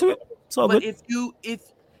 Man, get to it. It's all good. If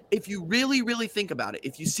you really, really think about it,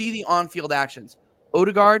 if you see the on-field actions,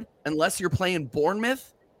 Odegaard, unless you're playing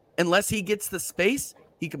Bournemouth, unless he gets the space,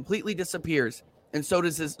 he completely disappears, and so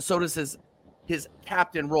does his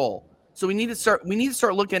captain role. So we need to start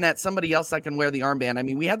looking at somebody else that can wear the armband. I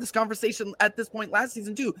mean, we had this conversation at this point last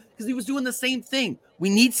season too, because he was doing the same thing. We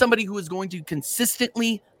need somebody who is going to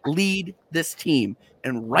consistently lead this team.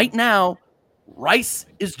 And right now, Rice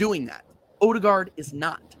is doing that. Odegaard is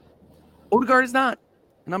not.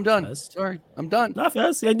 And I'm done. Yes. Sorry, I'm done. Not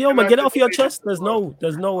fast. Yeah, man, get it off your chest. There's no.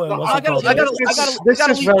 I gotta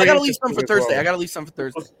leave some for Thursday.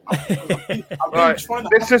 Right.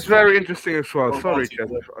 This is very interesting as well. Sorry, Jeff.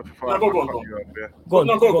 Go on.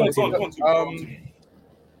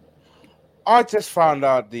 I just found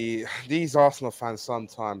out these Arsenal fans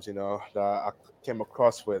sometimes, that I came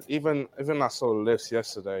across with. Even I saw Lives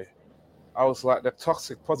yesterday. I was like, the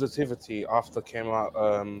toxic positivity after came out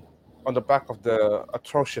on the back of the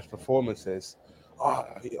atrocious performances. Oh,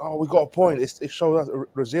 we got a point. It shows us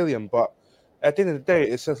resilient, but at the end of the day,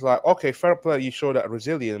 it's just like, okay, fair play, you show that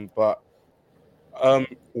resilient, but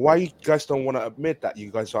why you guys don't want to admit that you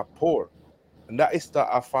guys are poor? And that is that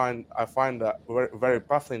I find that very, very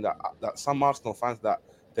baffling that some Arsenal fans that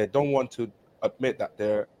they don't want to admit that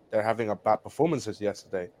they're having a bad performances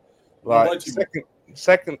yesterday. Like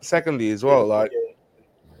secondly as well, like.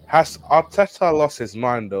 Has Arteta lost his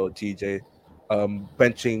mind though, TJ?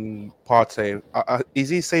 Benching Partey, is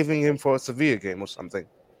he saving him for a Sevilla game or something?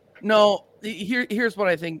 No. Here's what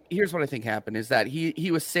I think. Here's what I think happened is that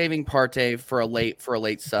he was saving Partey for a late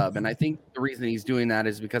sub, and I think the reason he's doing that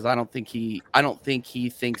is because I don't think he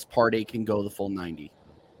thinks Partey can go the full 90.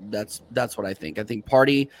 That's what I think. I think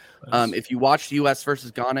Partey. If you watched US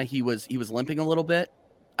versus Ghana, he was limping a little bit.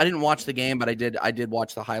 I didn't watch the game, but I did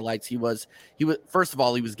watch the highlights. He was first of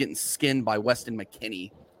all, he was getting skinned by Weston McKennie,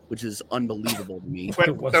 which is unbelievable to me.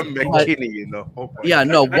 Weston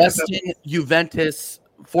McKennie, Weston, Juventus,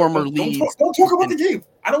 former Leeds. Don't talk about the game.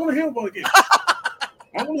 I don't want to hear about the game.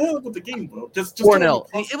 I want to hear about the game, bro. Just 4-0.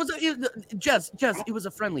 It was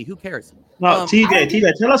a friendly. Who cares? No,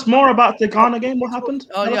 TJ, tell us more about the Ghana game. What happened?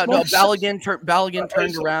 Balogun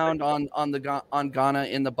turned around on Ghana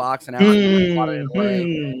in the box and out.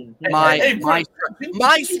 My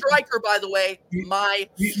striker, by the way,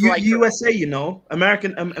 USA,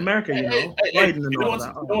 America, I'm not trying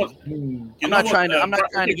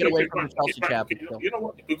to get away from the Chelsea chap. You know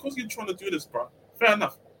what? Because you're trying to do this, bro. Fair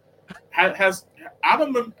enough. has I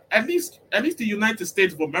don't remember, at least the United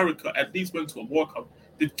States of America at least went to a World Cup.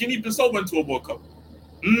 Did Guinea-Bissau went to a World Cup?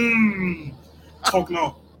 Talk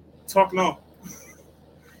now.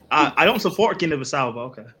 I don't support Guinea-Bissau, but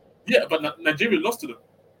okay. Yeah, but Nigeria lost to them.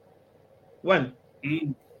 When?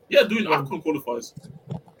 Yeah, doing AFCON qualifiers.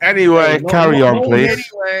 Anyway, carry on,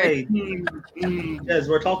 please. Anyway, yes,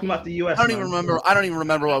 we're talking about the US. I don't even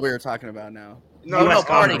remember what we were talking about now. No,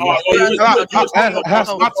 party.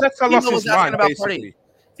 Arteta lost his mind, basically.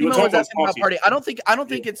 He was asking about party. I don't think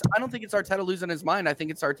it's Arteta losing his mind. I think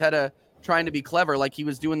it's Arteta trying to be clever, like he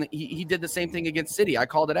was doing. He did the same thing against City. I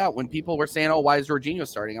called it out when people were saying, "Oh, why is Jorginho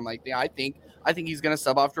starting?" I'm like, yeah, I think he's going to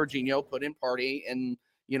sub off Jorginho, put in Party in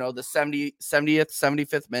the 70th,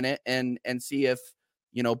 75th minute, and see if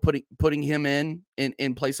putting him in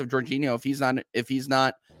place of Jorginho if he's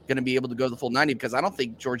not going to be able to go the full 90, because I don't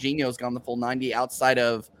think Jorginho's gone the full 90 outside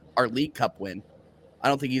of our League Cup win. I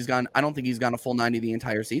don't think he's gone a full 90 the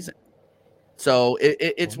entire season. So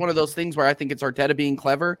it's one of those things where I think it's Arteta being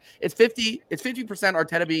clever. It's 50%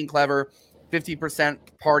 Arteta being clever, 50%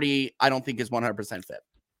 Party I don't think is 100% fit.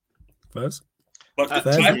 First. But I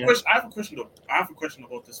have a question though. I have a question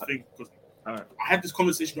about this thing because I had this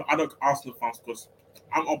conversation with other Arsenal fans because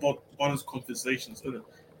I'm about honest conversations,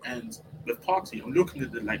 and with Party, I'm looking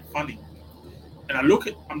at it like funny, and I'm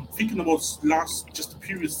thinking about the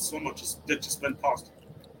previous summer that just went past.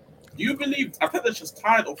 Do you believe Arteta's just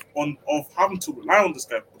tired of having to rely on this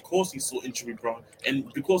guy because he's so injury prone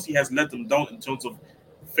and because he has let them down in terms of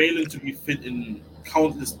failing to be fit in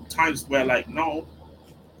countless times where no,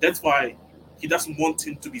 that's why he doesn't want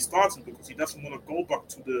him to be starting because he doesn't want to go back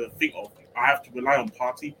to the thing of I have to rely on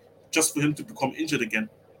Party just for him to become injured again.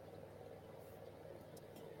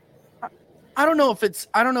 I don't know if it's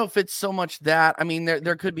so much that. I mean,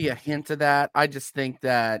 there could be a hint of that. I just think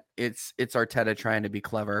that it's Arteta trying to be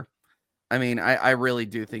clever. I mean, I really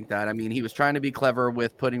do think that. I mean, he was trying to be clever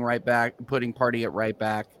with putting Party at right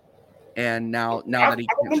back, and now that he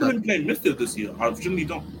I don't remember him playing midfield this year. I generally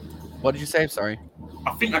don't. What did you say? Sorry.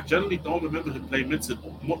 I think I generally don't remember him playing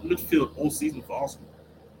midfield all season for Arsenal.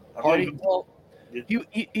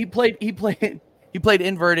 He played inverted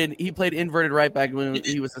right back when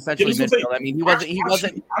he was essentially midfield. I mean, he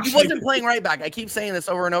wasn't playing right back. I keep saying this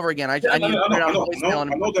over and over again. I know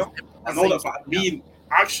that. But I mean,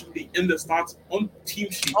 actually, in the stats on team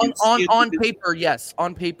sheet, on paper, yes.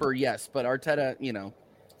 But Arteta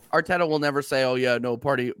will never say, "Oh yeah, no,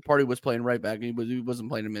 Party was playing right back. He wasn't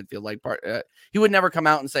playing in midfield." He would never come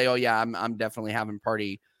out and say, "Oh yeah, I'm definitely having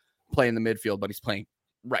Party play in the midfield, but he's playing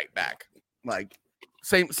right back." Like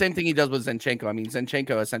same thing he does with Zinchenko. I mean,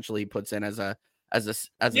 Zinchenko essentially puts in as a I heard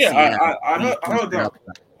that.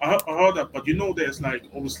 I heard that, but there's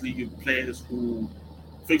obviously you players who,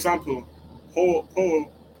 for example,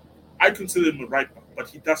 Paul, I consider him a right back, but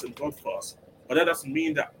he doesn't go for us. But that doesn't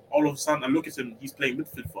mean that all of a sudden I look at him, he's playing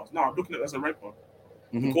midfield for us. No, I'm looking at him as a right back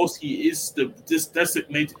because he is his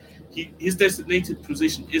designated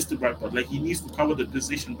position is the right back. Like he needs to cover the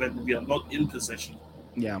position when we are not in possession.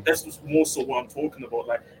 Yeah, that's just more so what I'm talking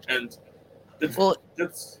about. He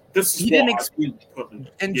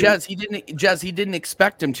didn't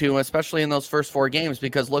expect him to, especially in those first 4 games,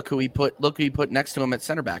 because look who he put next to him at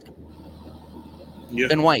center back. Yeah.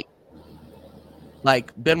 Ben White.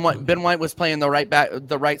 Ben White was playing the right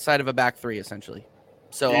side of a back 3 essentially.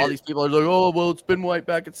 So all these people are like, "Oh, well, it's Ben White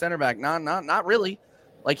back at center back." Not really.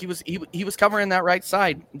 Like he was covering that right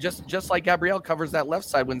side, just like Gabriel covers that left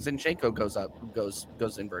side when Zinchenko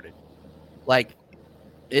goes inverted. Like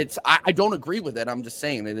I don't agree with it. I'm just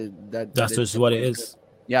saying that's just what it is.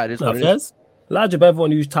 Yeah, it is what it is. Large of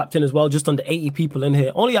everyone who's tapped in as well. Just under 80 people in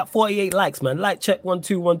here. Only at 48 likes, man. Like check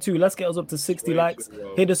 1212. Let's get us up to 60 likes.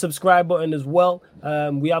 Hit the subscribe button as well.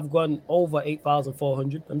 We have gone over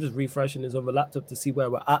 8,400. I'm just refreshing this on the laptop to see where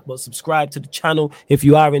we're at. But subscribe to the channel if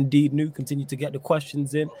you are indeed new. Continue to get the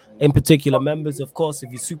questions in particular members. Of course,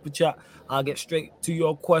 if you super chat, I'll get straight to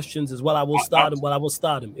your questions as well. I will start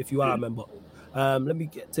them if you are a member. Let me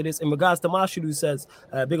get to this. In regards to Marshall, who says,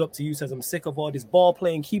 big up to you, says, I'm sick of all this ball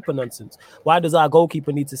playing keeper nonsense. Why does our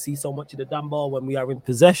goalkeeper need to see so much of the damn ball when we are in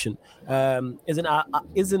possession? Isn't our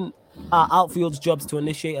outfield's jobs to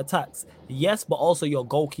initiate attacks? Yes, but also your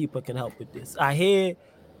goalkeeper can help with this. I hear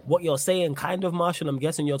what you're saying, kind of, Marshall. I'm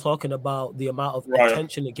guessing you're talking about the amount of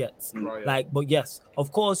attention it gets. But yes,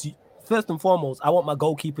 of course, first and foremost, I want my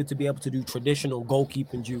goalkeeper to be able to do traditional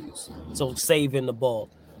goalkeeping duties. So saving the ball,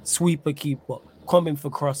 sweeper keeper, coming for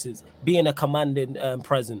crosses, being a commanding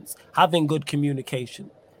presence, having good communication,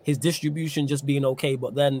 his distribution just being okay.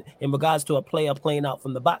 But then in regards to a player playing out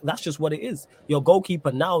from the back, that's just what it is. Your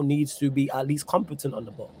goalkeeper now needs to be at least competent on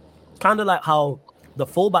the ball. Kind of like how the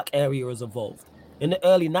fullback area has evolved. In the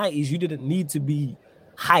early 90s, you didn't need to be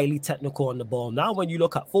highly technical on the ball. Now, when you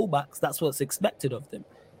look at fullbacks, that's what's expected of them.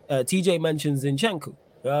 TJ mentions Zinchenko.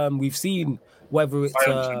 We've seen whether it's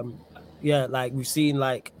we've seen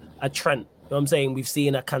like a Trent. You know what I'm saying? We've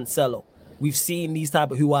seen a Cancelo. We've seen these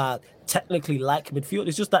type of who are technically like midfield.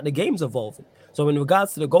 It's just that the game's evolving. So in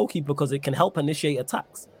regards to the goalkeeper, because it can help initiate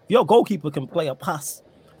attacks. If your goalkeeper can play a pass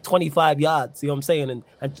 25 yards, you know what I'm saying,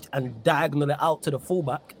 and diagonal it out to the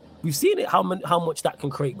fullback, we've seen it how much that can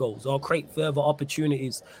create goals or create further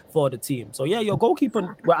opportunities for the team. So yeah, your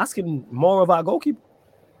goalkeeper, we're asking more of our goalkeeper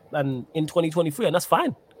and in 2023, and that's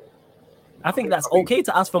fine. I think that's okay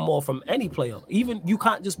to ask for more from any player. Even you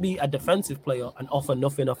can't just be a defensive player and offer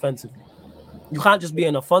nothing offensively. You can't just be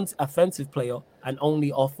an offensive player and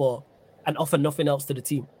only offer nothing else to the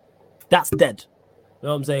team. That's dead. You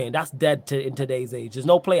know what I'm saying? That's dead in today's age. There's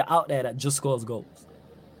no player out there that just scores goals.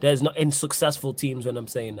 There's no in successful teams when I'm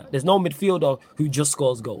saying that. There's no midfielder who just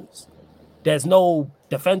scores goals. There's no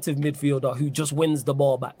defensive midfielder who just wins the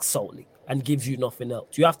ball back solely and gives you nothing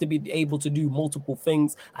else. You have to be able to do multiple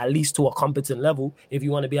things, at least to a competent level, if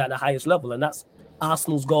you want to be at the highest level. And that's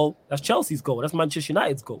Arsenal's goal. That's Chelsea's goal. That's Manchester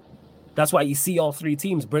United's goal. That's why you see all three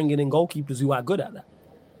teams bringing in goalkeepers who are good at that.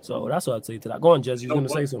 So that's what I'd say to that. Go on, Jez. You're going to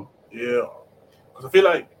say something. Yeah.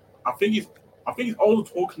 Because I think he's also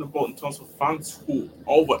talking about in terms of fans who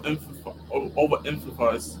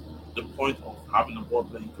overemphasize the point of having a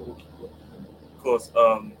ball-playing goalkeeper. Because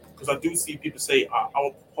I do see people say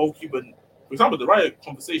our goalkeeper, for example, the Raya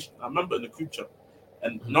conversation. I remember in the group chat,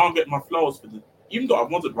 and now I'm getting my flowers for it. Even though I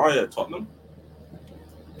wanted Raya at Tottenham,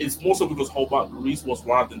 it's more so because how bad Reece was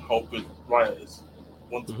rather than how good Raya is.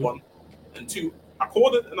 1-to-1. And 2, I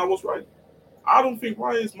called it and I was right. I don't think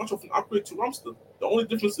Raya is much of an upgrade to Ramsdale. The only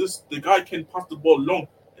difference is the guy can pass the ball long,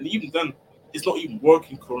 and even then, it's not even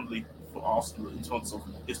working currently for Arsenal in terms of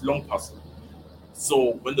his long passing.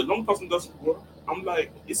 So when the long passing doesn't work, I'm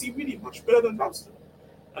like, is he really much better than Ramsdale?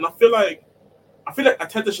 And I feel like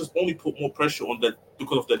Arteta just only put more pressure on that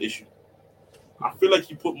because of that issue. I feel like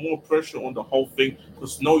he put more pressure on the whole thing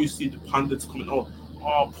because now you see the pundits coming out.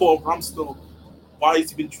 Oh, poor Ramsdale. Why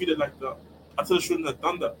is he being treated like that? Arteta shouldn't have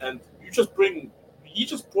done that. And he just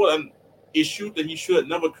brought an issue that he should have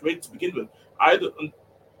never created to begin with.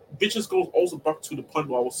 Which just goes also back to the point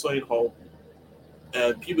where I was saying how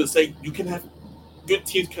people say you can have good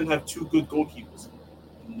teams can have 2 good goalkeepers.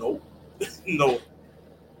 No.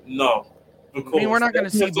 No. Because I mean, we're not going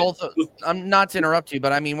to see both. I'm not to interrupt you,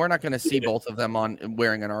 but I mean, we're not going to see both of them on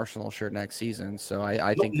wearing an Arsenal shirt next season. So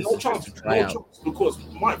I think this is just a tryout. Because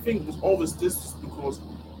my thing was always this, because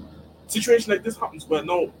situation like this happens where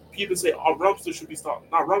people say, "Oh, Ramsdale should be starting."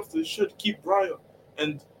 Now Ramsdale should keep Raya,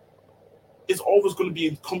 and it's always going to be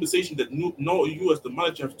in conversation that you as the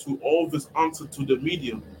manager have to always answer to the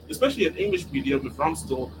media, especially an English media with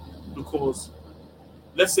Ramsdale, because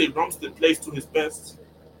let's say Ramsdale plays to his best.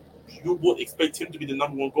 You would expect him to be the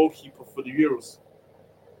number 1 goalkeeper for the Euros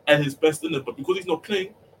at his best in it, but because he's not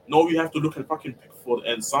playing, now we have to look at fucking Pickford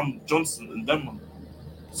and Sam Johnson and Denmark.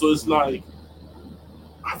 So it's like,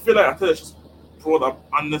 I feel like Arteta just brought up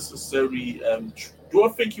unnecessary. Do I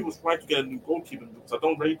think he was right to get a new goalkeeper? Because I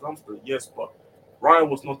don't rate Ramsdale, yes, but Raya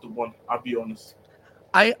was not the one. I'll be honest.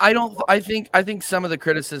 I think some of the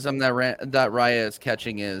criticism that Raya is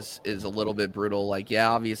catching is a little bit brutal. Like, yeah,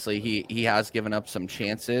 obviously he has given up some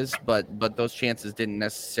chances, but those chances didn't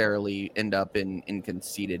necessarily end up in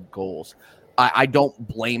conceded goals. I don't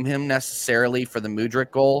blame him necessarily for the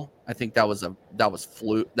Mudryk goal. I think that was a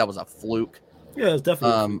fluke. Yeah, it's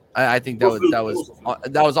definitely. I think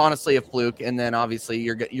that was honestly a fluke. And then obviously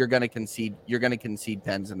you're gonna concede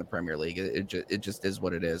pens in the Premier League. It just is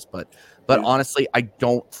what it is. But honestly, I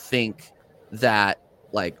don't think that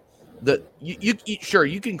like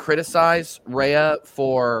you can criticize Raya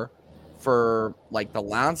for like the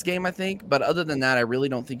Lens game, I think. But other than that, I really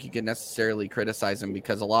don't think you can necessarily criticize him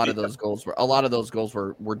because a lot of those goals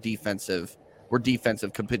were defensive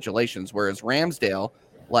capitulations. Whereas Ramsdale,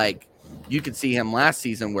 like, you could see him last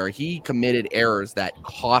season where he committed errors that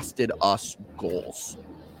costed us goals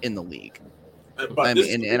in the league.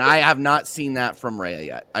 And I have not seen that from Raya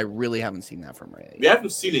yet. I really haven't seen that from Raya yet. We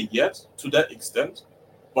haven't seen it yet to that extent.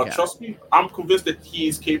 But trust me, I'm convinced that he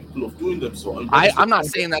is capable of doing them. So I'm not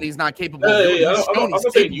saying that he's not capable of doing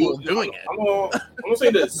it. I'm not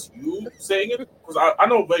saying that you saying it, because I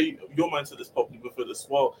know where your mindset is probably with it as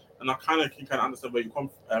well. And I can understand where you come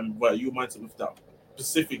where your mindset with that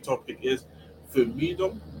specific topic is. For me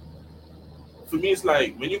it's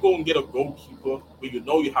like when you go and get a goalkeeper where you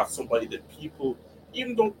know you have somebody that people,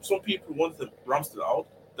 even though some people want Ramsdale out,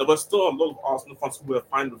 there were still a lot of Arsenal fans who were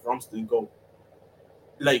fine with Ramsdale in goal.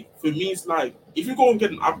 Like, for me, it's like, if you go and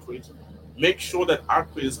get an upgrade, make sure that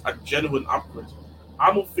upgrade is a genuine upgrade.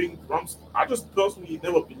 I don't think Ramsdale, I just personally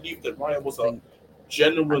never believed that Raya was a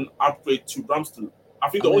genuine upgrade to Ramsdale. I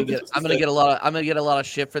think I'm gonna get a lot of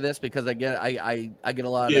shit for this because I get a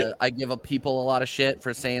lot of I give people a lot of shit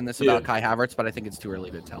for saying this about Kai Havertz, but I think it's too early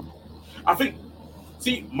to tell. I think,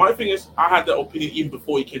 see, my thing is, I had that opinion even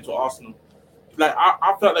before he came to Arsenal. Like,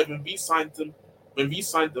 I felt like when we signed him,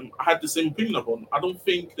 I had the same opinion about him. I don't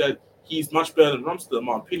think that he's much better than Ramsdale, in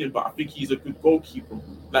my opinion, but I think he's a good goalkeeper.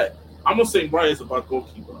 Like, I'm not saying Raya is a bad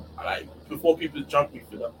goalkeeper. Like, before people jump me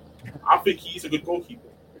for that, I think he's a good goalkeeper.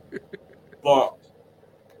 But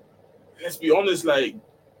let's be honest, like,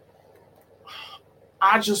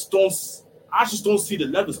 I just don't see the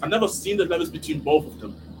levels. I never seen the levels between both of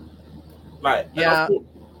them. Like,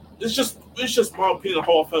 it's just my opinion of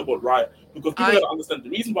how I felt about Raya. Because people don't understand the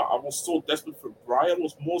reason why I was so desperate for Raya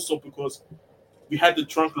was more so because we had the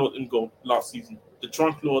Trunk Lord in goal last season. The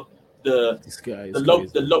Trunk Lord, the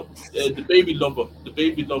baby lover,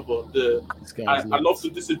 I love to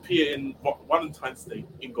disappear in Valentine's Day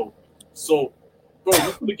in goal. So, bro,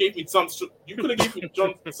 you could have gave me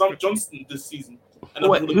some Johnston this season. And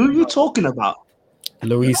wait, who are you talking about?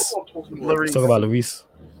 Luis. Let's talk about Luis.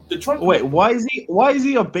 Wait, why is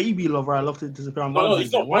he a baby lover? I love to disappear on No,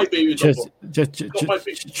 he's not my baby lover.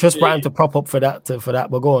 Just Brian to prop up for that.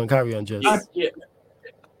 But go on, carry on, Jez.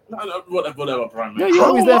 No, whatever, Brian. Yeah, you're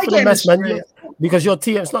always there for the mess, man. Because your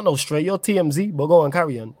TM, it's not no stray. You're TMZ. But go on,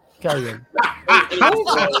 carry on. Okay.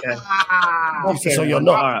 So you're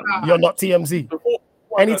not TMZ.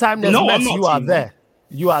 Anytime there's mess, you are there.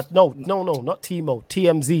 You are no, not Timo.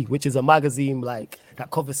 TMZ, which is a magazine like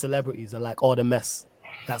that covers celebrities and like all the mess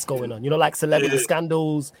that's going on. You know, like celebrity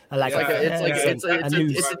scandals and it's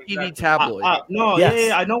a TV tabloid. I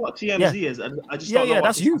know what TMZ is. I just don't know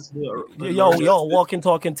that's you. Yo, walking,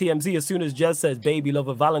 talking TMZ. As soon as Jez says "baby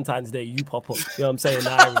lover Valentine's Day," you pop up. You know what I'm saying?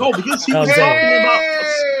 No, because he was talking about.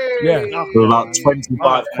 About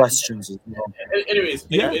 25 questions as well. Anyways,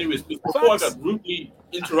 before I got rudely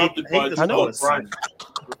interrupted by Brian.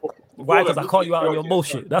 Why? Because I caught you out on your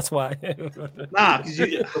bullshit. That's why. Because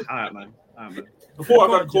you. All right, man. Before I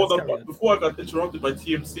got interrupted by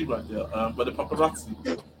TMC right there, by the paparazzi.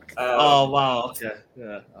 Oh wow! Okay,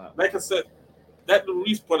 yeah. Like I said, that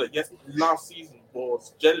Luis product last season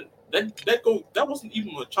was that wasn't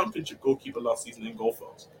even a championship goalkeeper last season in goal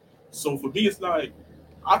for us. So for me, it's like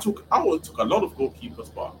I took a lot of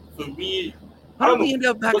goalkeepers, but for me, I don't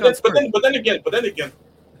know. But then again,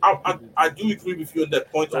 I do agree with you on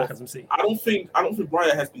that point. I don't think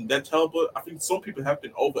Raya has been that terrible. I think some people have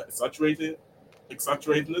been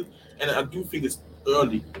exaggerating it, and I do think it's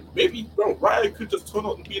early. Maybe Raya could just turn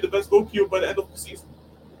out and be the best goalkeeper by the end of the season.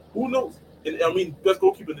 Who knows? Best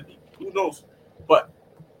goalkeeper in the league. Who knows? But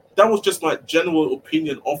that was just my general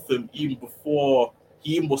opinion of him, even before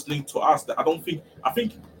he even was linked to us. That I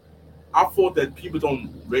thought that people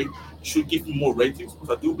should give him more ratings, because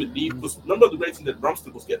I do believe, because remember the rating that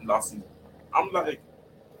Ramsdale was getting last season. I'm like,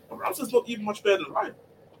 Ramsdale's not even much better than Ryan.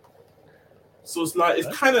 So it's like, it's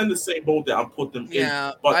kind of in the same boat that I put them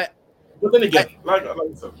in. But then again, like I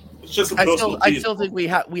said, it's just a personal I still think we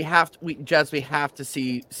have to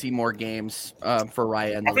see more games for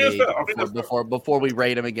Raya in the league before we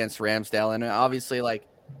rate him against Ramsdale. And obviously, like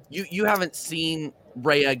you haven't seen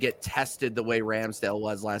Raya get tested the way Ramsdale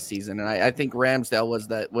was last season, and I think Ramsdale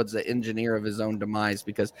was the engineer of his own demise,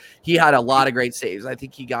 because he had a lot of great saves. I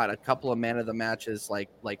think he got a couple of man of the matches, like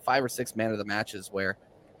 5 or 6 man of the matches, where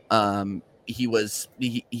he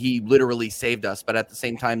literally saved us. But at the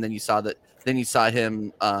same time, then you saw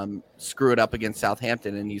him screw it up against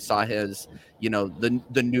Southampton, and you saw his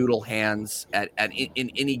the noodle hands in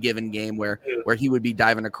any given game where he would be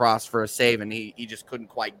diving across for a save, and he just couldn't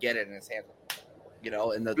quite get it in his hands.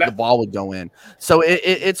 And the ball would go in. So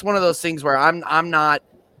it's one of those things where I'm not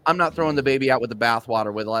throwing the baby out with the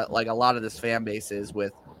bathwater with like a lot of this fan base is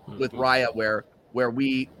with Raya, where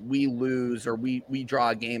we lose or we draw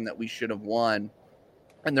a game that we should have won,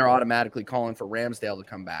 and they're automatically calling for Ramsdale to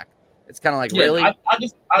come back. It's kind of like, really,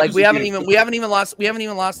 we haven't even lost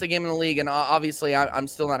the game in the league, and obviously I'm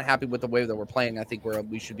still not happy with the way that we're playing. I think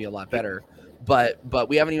we should be a lot better, but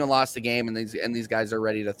we haven't even lost the game, and these guys are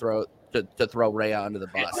ready to throw Raya under the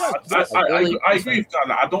bus. I agree with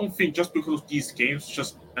that. I don't think just because of these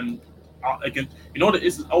games, again, there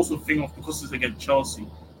is also a thing of, because it's against Chelsea,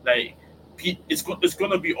 like it's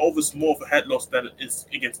going to be always more of a head loss than it is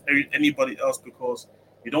against anybody else, because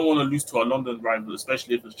you don't want to lose to a London rival,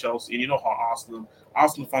 especially if it's Chelsea. And you know how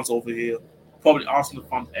Arsenal fans over here, probably Arsenal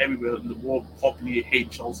fans everywhere in the world probably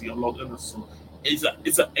hate Chelsea a lot in it. So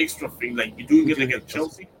it's an extra thing. Like you do get against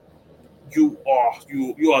Chelsea, you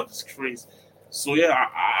are disgraced. So yeah,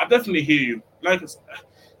 I definitely hear you. Like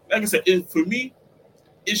I said, for me,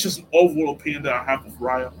 it's just an overall opinion that I have of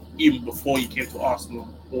Raya, even before he came to Arsenal,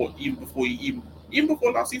 or even before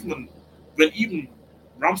last season when even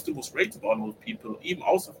Ramsdale was rated by a lot of people, even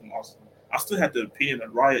also from Arsenal. I still had the opinion that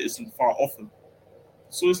Raya isn't far off him.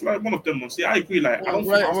 So it's like one of them ones. Yeah, I agree. Like I don't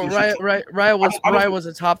think Raya was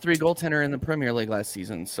a top 3 goaltender in the Premier League last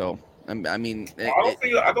season. So I mean,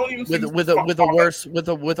 I don't even think with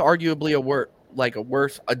arguably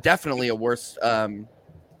definitely a worse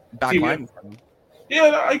back line. Yeah,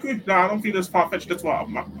 I agree. No, I don't think that's far fetched. That's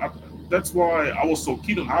why I was so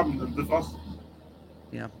keen on having them with us.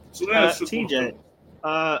 Yeah. So that's TJ.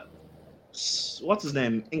 What's his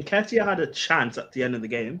name? Nketiah had a chance at the end of the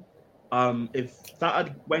game. If that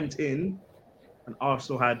had went in and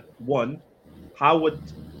Arsenal had won, how would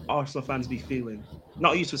Arsenal fans be feeling?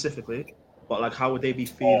 Not you specifically, but like how would they be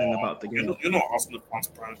feeling about the game? You're not Arsenal fans,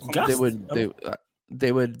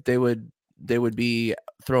 They would be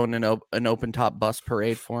throwing an open top bus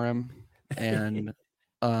parade for him, and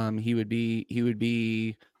he would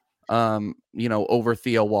be over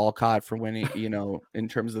Theo Walcott for winning, in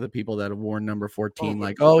terms of the people that have worn number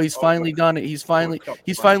 14, he's finally done it. He's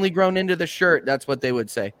finally grown into the shirt. That's what they would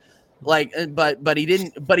say. But he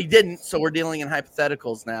didn't. So we're dealing in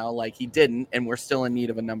hypotheticals now. Like he didn't, and we're still in need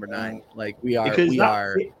of a number 9. Like we are.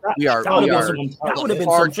 That would have been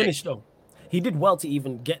some finish though. He did well to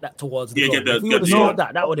even get that towards the goal. If we would have scored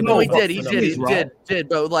that would have been. No, he did.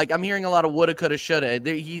 But like I'm hearing a lot of woulda, coulda, shoulda.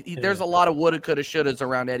 There's a lot of woulda, coulda, shouldas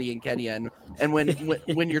around Eddie Nketiah, and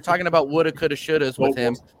when you're talking about woulda, coulda, shouldas with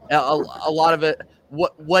him, a lot of it,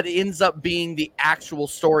 what ends up being the actual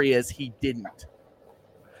story is he didn't.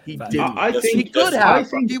 He didn't. I think he could have.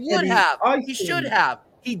 He would have. He should have.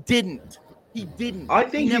 He didn't. He didn't. I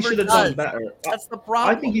think he should have done better. That's the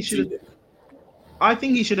problem. I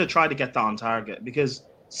think he should have tried to get that on target because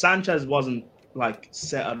Sanchez wasn't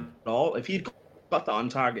set at all. If he'd got that on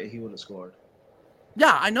target, he would have scored.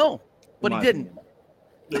 Yeah, I know, but he didn't.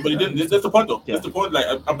 Yeah, but he didn't. That's the point, though. Yeah. That's the point. Like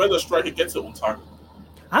a better striker gets it on target.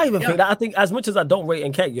 I even think that. I think as much as I don't rate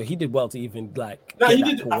Nketiah, he did well to even he did. I think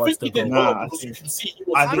he did well because you can see.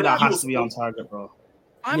 I think that has to be on target, bro.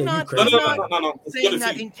 I'm not. No. Saying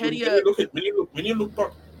that Nketiah. When you look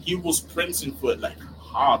back, he was prancing for it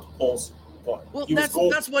hard pause. Well,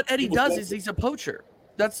 that's what Eddie does. Is he's a poacher.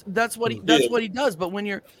 That's what he does.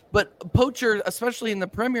 But poacher, especially in the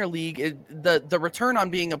Premier League, the return on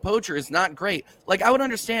being a poacher is not great. Like I would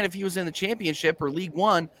understand if he was in the Championship or League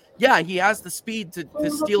One. Yeah, he has the speed to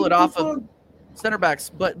steal it off of center backs.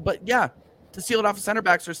 But yeah, to steal it off of center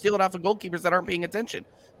backs or steal it off of goalkeepers that aren't paying attention.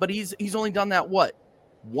 But he's only done that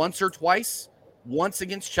once or twice. Once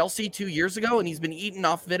against Chelsea 2 years ago, and he's been eating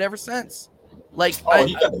off of it ever since. What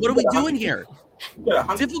are we doing here?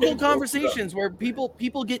 Difficult conversations where people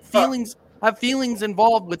have feelings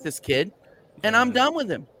involved with this kid, and I'm done with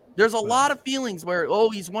him. There's a lot of feelings where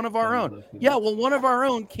he's one of our own. Yeah, well, one of our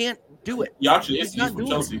own can't do it. He actually is from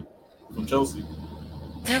Chelsea. From Chelsea.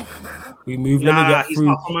 Yeah. We move. Let me get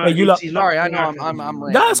through. Hey, you sorry, I know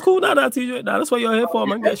I'm That's cool. TJ. That's what you're here for,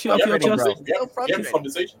 man. Get shit off your chest.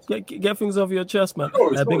 Get things off your chest, man.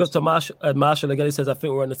 Big up to Marshall again. He says, I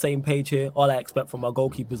think we're on the same page here. All I expect from our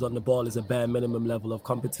goalkeepers on the ball is a bare minimum level of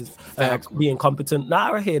competence, being competent.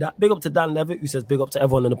 Nah, I hear that. Big up to Dan Levitt, who says, big up to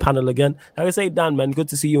everyone on the panel again. Like I say, Dan, man, good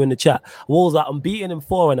to see you in the chat. Wolves are unbeaten in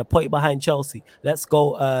 4 and a point behind Chelsea. Let's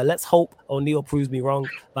go. Let's hope O'Neal proves me wrong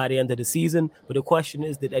by the end of the season. But the question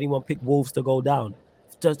is, did anyone pick Wolves to go down?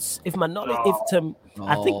 I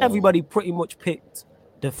think everybody pretty much picked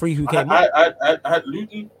the 3 who came I had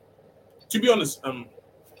Luton. To be honest, I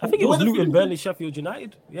think it was Luton, Burnley, Sheffield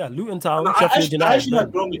United. Yeah, Luton Town, Sheffield United.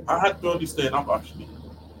 I had Burnley staying up actually.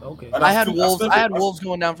 Okay. I had Wolves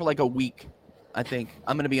going down for like a week. I think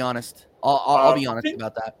I'm gonna be honest. I'll be honest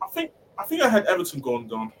about that. I think I had Everton going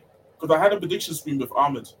down because I had a prediction screen with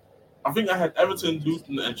Ahmed. I think I had Everton,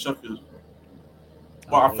 Luton, and Sheffield.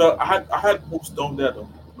 But I had Wolves down there though.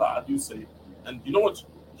 Like I do say, and you know what?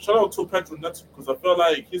 Shout out to Pedro Neto because I feel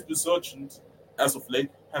like his resurgence as of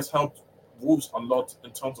late has helped Wolves a lot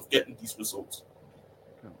in terms of getting these results.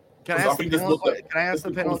 Can I ask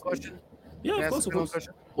the panel a question? Yeah, of course.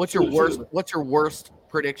 What's your worst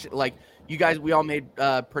prediction? Like you guys, we all made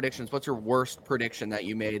predictions. What's your worst prediction that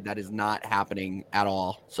you made that is not happening at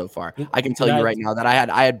all so far? I can tell you right now that I had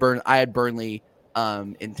Burnley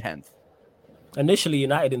in 10th. Initially,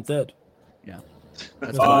 United in 3rd. Yeah.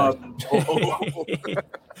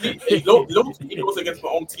 It goes against my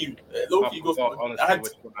own team. Low-key goes. Honestly,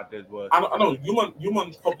 which one I did was. I know. You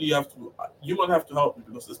probably have to help me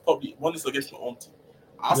because it's probably one is against my own team.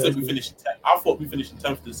 I said we finished 10th. I thought we finished in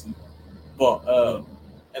 10th this season, but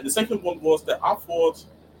and the second one was that I thought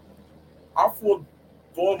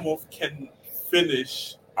Bournemouth can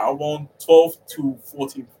finish around 12th to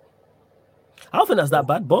 14th. I don't think that's that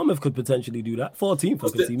bad. Bournemouth could potentially do that. 14th, I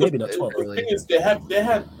could see, maybe not 12th. The thing is, they had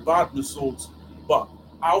bad results, but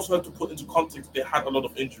I also have to put into context they had a lot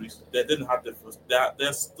of injuries. They didn't have their first.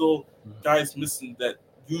 There's still guys missing that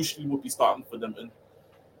usually would be starting for them, and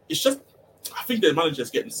it's just I think their manager's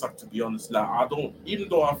getting sacked. To be honest, like even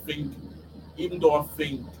though I think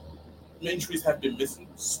injuries have been missing,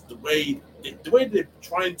 the way they're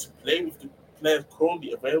trying to play with the players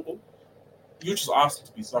currently available, you just ask them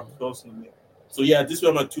to be sacked personally. So yeah, these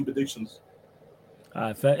were my two predictions. All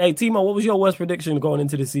right, fair. Hey, Timo, what was your worst prediction going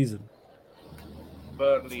into the season?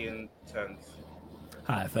 Burnley in 10th.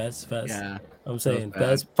 All right, Fez. Yeah, I'm saying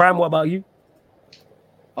Fez. Prime, what about you?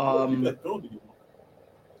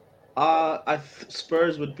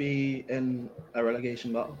 Spurs would be in a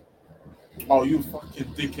relegation battle. Oh, you fucking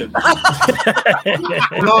dickhead!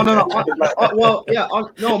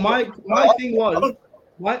 No. My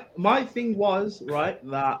thing was right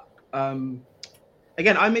that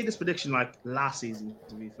again I made this prediction like last season.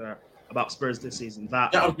 To be fair, about Spurs this season,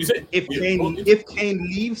 that if Kane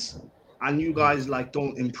leaves and you guys like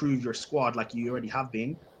don't improve your squad like you already have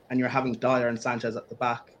been, and you're having Dyer and Sanchez at the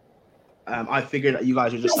back. I figured that you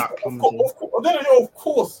guys would just start plummeting. Of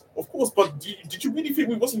course. But did you really think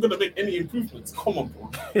we wasn't going to make any improvements? Come on, bro.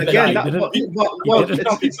 Again,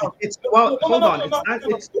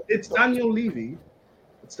 it's Daniel Levy.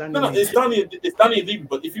 It's Daniel Levy.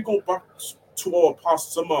 But if you go back to our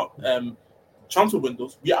past summer transfer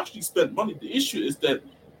windows, we actually spent money. The issue is that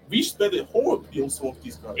we spent it horribly on some of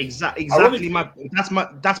these guys. Exactly. That's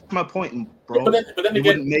my point, bro. Yeah, but then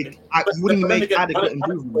again, you wouldn't make adequate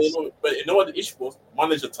improvements. But you know what the issue was?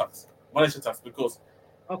 Manager tax. Because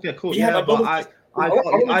okay, cool. Yeah, but I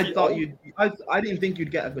didn't think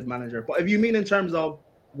you'd get a good manager. But if you mean in terms of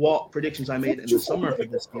what predictions I made in the summer for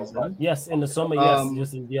this season, yes, in the summer,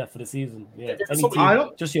 for the season, yeah.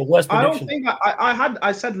 Just your worst prediction. I don't think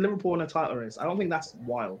I said Liverpool in a title race. I don't think that's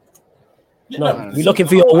wild. No, we're looking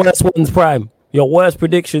for your worst ones, Prime. Your worst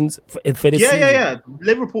predictions for this season. Yeah.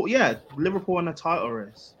 Liverpool in a title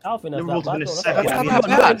race. I don't think that's Liverpool's that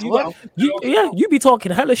bad. You be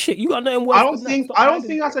talking hella shit. You got nothing worse. I don't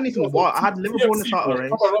think that's anything wild. I had Liverpool in the title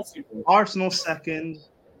race. Arsenal second.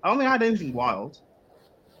 I don't think I had anything wild.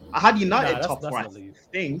 I had United top four, I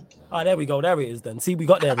think. Oh, there we go. There it is then. See, we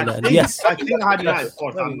got there. Yes. I think I had United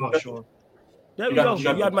fourth. I'm not sure. There we go.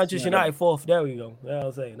 You had Manchester United fourth. There we go. Yeah, I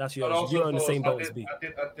was saying that's yours. You're on the same boat as me. I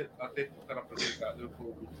did kind of predict that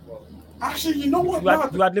Liverpool as well. Actually, you know what?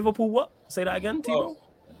 You had Liverpool what? Say that again, Timo.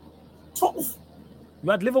 12th. You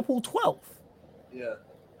had Liverpool 12th. Yeah.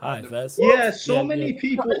 Hi, Fez. Yeah, so many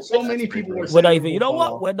people were saying we're not even. You know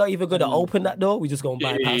what? We're not even going to open that door. We're just going to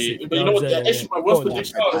bypass it. But you know what? The issue, my worst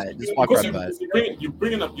prediction because you're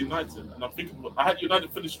bringing up United, and I'm thinking I had United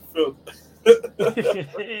finish third. I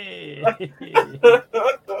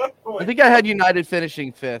think I had United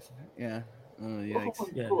finishing fifth. Yeah. Oh, yikes.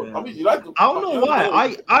 Yeah. I don't know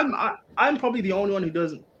why. I'm probably the only one who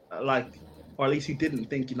doesn't like, or at least who didn't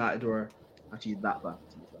think United were actually that bad.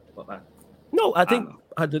 No, I think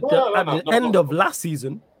at the end of last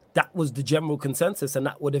season, that was the general consensus, and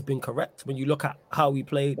that would have been correct. When you look at how we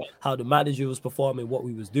played, how the manager was performing, what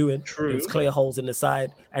we was doing, It was clear holes in the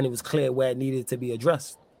side, and it was clear where it needed to be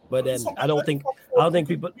addressed. But then I don't think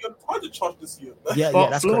people. Yeah,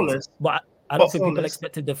 that's flawless. But I don't think people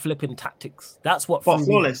expected the flipping tactics. That's what.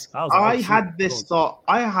 Flawless. I had this thought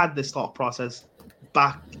process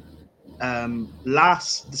back the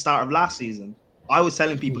start of last season. I was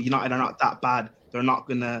telling people United are not that bad. They're not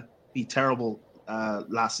gonna be terrible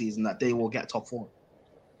last season. That they will get top four.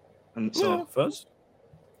 And so first.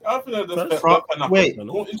 Wait,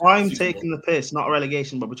 I'm taking the piss, not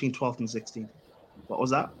relegation, but between 12th and 16th. What was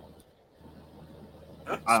that?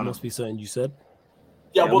 Must be something you said.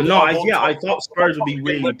 I thought Spurs would be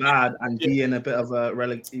really bad and be in a bit of a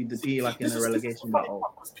relegation battle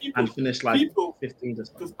and finish like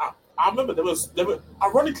 15th. Because I remember there were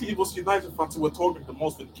ironically it was United fans who were talking the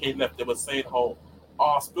most when Kane left. They were saying how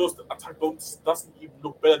Spurs attack doesn't even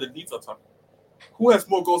look better than Leeds attack. Who has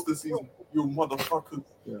more goals this season? You motherfuckers.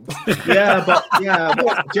 But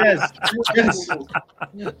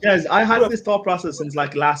Jez, I had this thought process since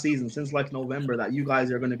like last season, since like November, that you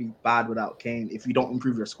guys are going to be bad without Kane if you don't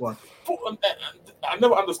improve your squad. I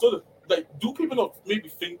never understood it. like, do people not maybe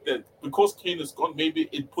think that because Kane is gone, maybe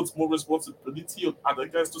it puts more responsibility on other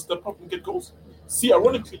guys to step up and get goals? See,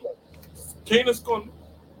 ironically, Kane is gone.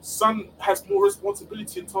 Son has more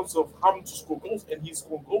responsibility in terms of having to score goals, and he's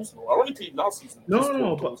scoring goals now. Ironically, last season.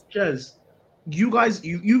 No, but Jez, you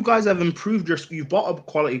guys have improved you bought a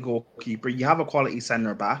quality goalkeeper. You have a quality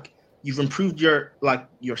center back. You've improved your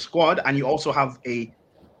squad, and you also have a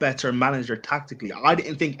better manager tactically. I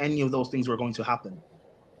didn't think any of those things were going to happen.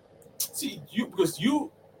 See, to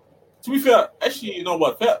be fair, actually, you know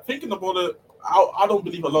what? Thinking about it, I don't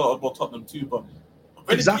believe a lot about Tottenham too, but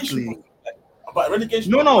exactly. But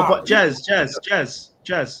relegation. No, but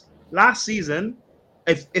Jez. Last season,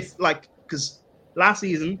 because last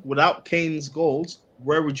season without Kane's goals,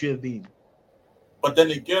 where would you have been? But then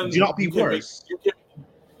again, would you not be worse? You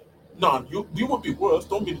would be worse.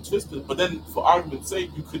 Don't get it twisted. But then, for argument's sake,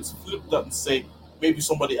 you could flip that and say maybe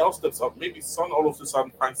somebody else steps up. Maybe Son all of a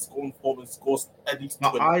sudden finds scoring form and scores at least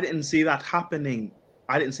 20. I didn't see that happening.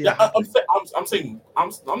 I'm not saying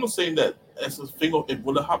that as a thing of it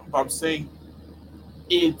would have happened, but I'm saying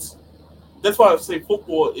that's why I say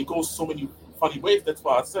football, it goes so many funny ways. That's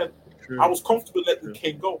why I said I was comfortable letting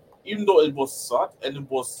Kane go, even though it was sad and it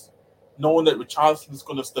was knowing that Richarlison is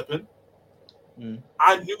going to step in.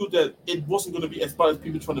 I knew that it wasn't going to be as bad as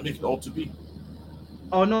people trying to make it out to be.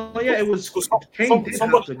 Oh no, yeah, it was. Kane did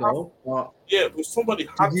have to go. But somebody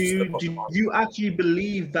had to step up. Did you actually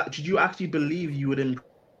believe that? Did you actually believe you would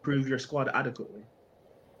improve your squad adequately?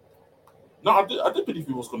 No, I did believe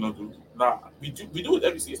he was going to do. We do it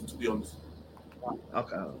every season, to be honest.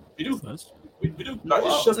 Okay. We do. We do.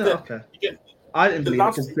 It's just that. Okay. Again, I didn't believe it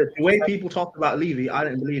because the way people talked about Levy, I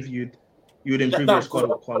didn't believe you would improve your squad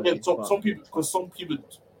quality. Again, some people,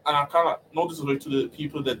 and I kind of know this is to the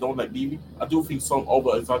people that don't like Levy. I do think some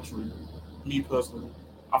over exaggerate. Me personally,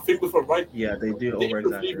 I think with a right. Yeah, they do over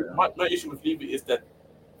exaggerate. My issue with Levy is that,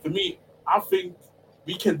 for me, I think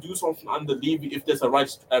we can do something under Levy if there's a right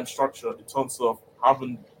structure in terms of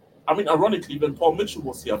having. I mean, ironically, when Paul Mitchell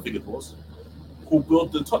was here, I think it was, who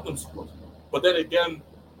built the Tottenham squad. But then again,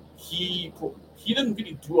 he didn't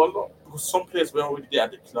really do a lot because some players were already there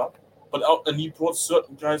at the club. And he brought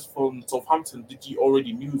certain guys from Southampton that he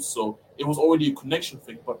already knew, so it was already a connection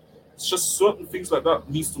thing. But it's just certain things like that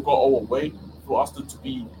needs to go our way for us to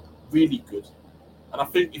be really good. And I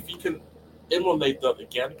think if he can emulate that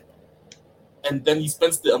again, and then he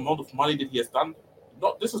spends the amount of money that he has done,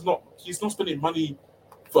 he's not spending money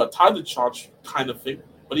for a title charge kind of thing,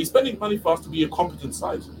 but he's spending money for us to be a competent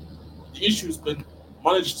side. The issue has been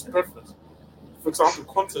manager's preference. For example,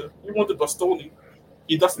 Conte, he wanted Bastoni.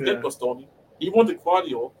 He doesn't get Bastoni. He wanted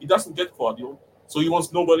Guardiola. He doesn't get Guardiola. So he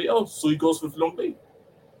wants nobody else. So he goes with Longley.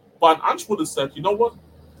 But Ange would have said, you know what?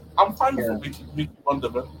 I'm fine with Mickey Van der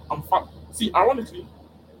Ven. I'm fine. See, ironically,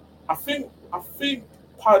 I think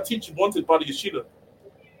Paratici wanted Badiashile.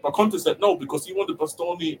 But Conte said no because he wanted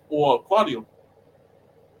Bastoni or Guardiola.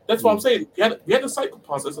 That's what I'm saying. We had a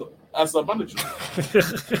psychopath as a manager.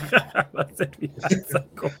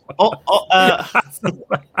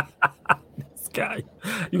 Guy,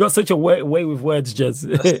 you got such a way with words, Jez.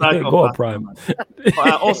 Go on, Prime.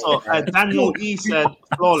 Also, Daniel E said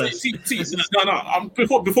flawless.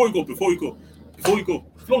 Before you go,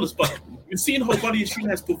 flawless. But you've seen how Badiashile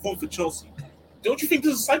has performed for Chelsea. Don't you think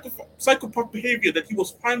this is psychopath behavior that he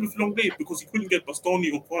was fine with Longley because he couldn't get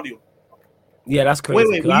Bastoni or Guardiola? Yeah, that's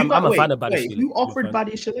crazy. I'm a fan of Badiashile. You offered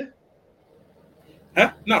Badiashile?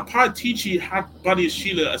 Huh? No, Paratici had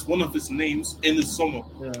Badiashile as one of his names in the summer.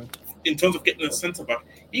 Yeah. In terms of getting a centre back,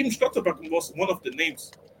 even Schlotterbeck was one of the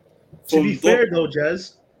names. To be fair, though,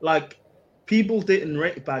 Jez, like people didn't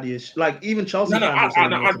rate Badiashile. Like even Chelsea.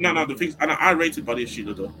 The things. I rated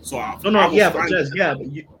Badiashile though. So but Jez,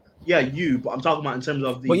 but I'm talking about in terms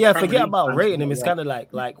of the. But yeah, forget about rating him. It's kind of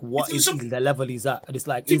like what is the level he's at? It's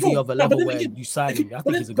like is he of a level where you sign him? I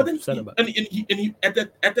think he's a good centre back. And he at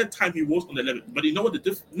that time he was on the level. But you know what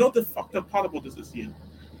the fucked up part about this is here.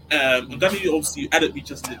 And then he obviously added me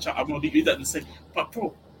just in the chat. I'm gonna leave that in a second. But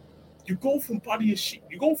bro, you go from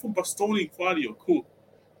Bastoni and Guardiola, cool,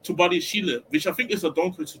 to Badiashile, which I think is a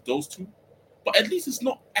downgrade to those two. But at least it's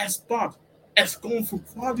not as bad as going from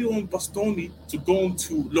Guardiola and Bastoni to going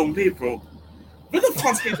to Longley, bro. Where the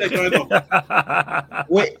fuck is that going on?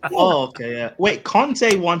 Wait, okay, yeah. Wait,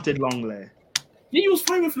 Conte wanted Longley. Yeah, he was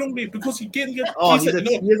fine with Longley because he didn't get. He's a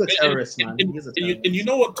terrorist, man. And you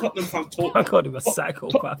know what Tottenham fans told? I called him a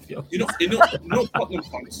psychopath, yo. You know Tottenham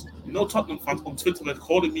fans. You know Tottenham fans on Twitter were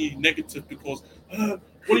calling me negative because what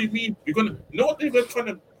do you mean? You're gonna? You know what they were trying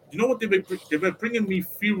to? You know what they were bringing me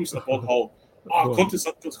theories about how Conte's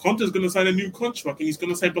going to sign a new contract and he's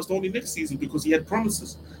going to sign Bastoni next season because he had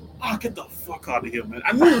promises. get the fuck out of here, man.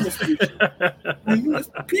 I knew it was future. I knew it.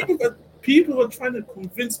 People were trying to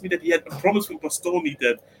convince me that he had a promise with Bastoni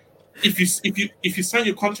that if you sign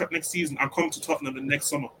your contract next season and come to Tottenham in next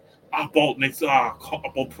summer, about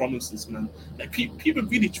promises, man. Like people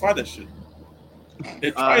really try that shit.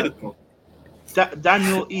 They tried it, bro.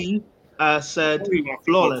 Daniel E said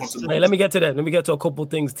flawless. Hey, let me get to that. Let me get to a couple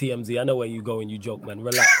things, TMZ. I know where you go and you joke, man.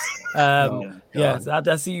 Relax.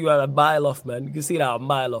 I see you at a mile off, man. You can see that a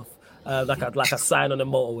mile off. Like a sign on the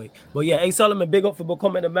motorway. But yeah, hey Solomon, big up for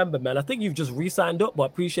becoming a member, man. I think you've just re-signed up, but I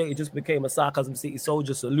appreciate you just became a Sarcasm City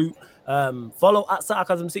soldier. Salute. Follow at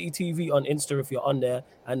Sarcasm City TV on Insta if you're on there,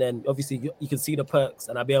 and then obviously you can see the perks,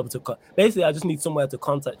 and I'll be able to basically I just need somewhere to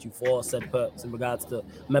contact you for said perks in regards to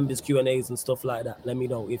members Q&As and stuff like that. Let me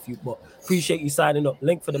know if you but appreciate you signing up.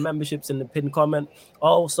 Link for the memberships in the pinned comment.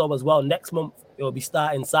 Also as well, next month it will be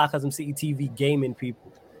starting Sarcasm City TV gaming,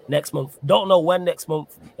 people. Next month, don't know when next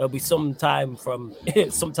month. It'll be sometime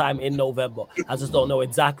in November. I just don't know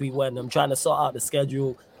exactly when. I'm trying to sort out the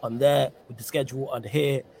schedule on there, with the schedule on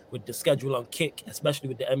here, with the schedule on Kick, especially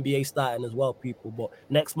with the NBA starting as well, people. But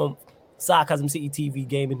next month, Sarcasm City TV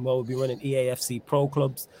gaming mode will be running EAFC Pro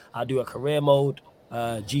Clubs. I'll do a career mode.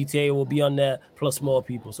 GTA will be on there, plus more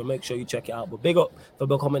people. So make sure you check it out. But big up for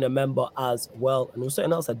becoming a member as well. And there's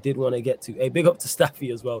something else I did want to get to. Hey, big up to Staffy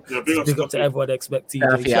as well. Yeah, big up to everyone that expect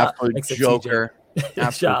TJ. Staffy, joker.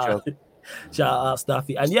 Shout out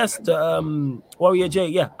Staffy. And yes, to Warrior J.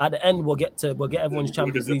 Yeah, at the end we'll get everyone's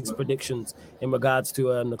Champions League predictions in regards to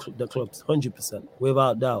the clubs. 100%,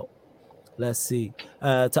 without doubt. Let's see.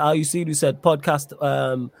 To RUC, who said podcast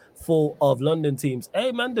full of London teams.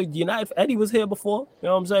 Hey man, the United Eddie was here before. You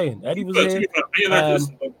know what I'm saying? Eddie was here.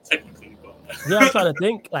 Yeah, I'm trying to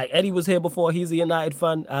think. Like Eddie was here before. He's a United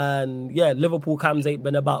fan, and yeah, Liverpool cams ain't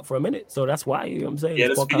been about for a minute, so that's why. You know what I'm saying? Yeah,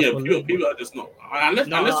 people are just not.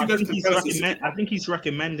 Unless you guys I think he's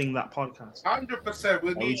recommending that podcast. 100%.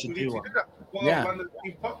 We need to do that.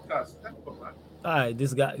 Podcast. All right,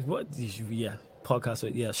 this guy. What? Yeah,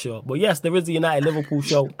 podcast. Yeah, sure. But yes, there is a United Liverpool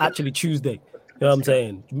show actually Tuesday. You know what I'm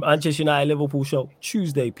saying? Manchester United Liverpool show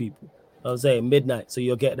Tuesday, people. You know what I'm saying midnight, so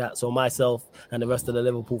you'll get that. So myself and the rest of the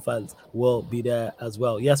Liverpool fans will be there as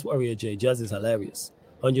well. Yes, Warrior J. Jazz is hilarious,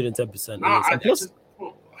 110%.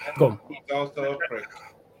 Go on.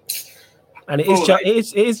 And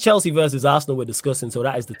it is Chelsea versus Arsenal we're discussing, so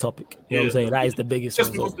that is the topic. You know what I'm saying? That is the biggest.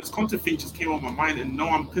 Just because this content features came on my mind, and now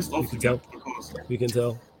I'm pissed off again because we can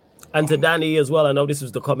tell. And to Danny as well, I know this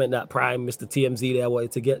was the comment that Prime, Mr. TMZ there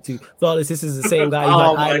wanted to get to. Flawless, this is the same guy who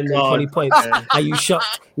had Ireland on 20 points. Are you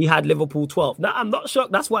shocked he had Liverpool 12? No, I'm not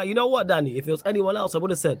shocked. That's why, you know what, Danny? If it was anyone else, I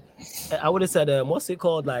would have said, what's it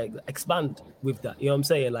called? Like, expand with that. You know what I'm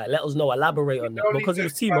saying? Like, let us know, elaborate on that. Because it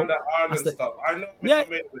was Timo. I know made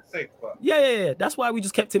a mistake, but yeah. That's why we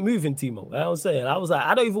just kept it moving, Timo. You know what I'm saying? I was like,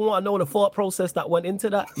 I don't even want to know the thought process that went into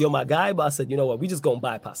that. You're my guy, but I said, you know what? We just going to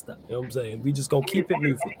bypass that. You know what I'm saying? We just going to keep it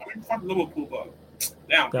moving.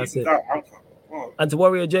 That's it. And to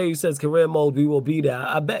Warrior J, who says career mode, we will be there.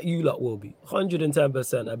 I bet you lot will be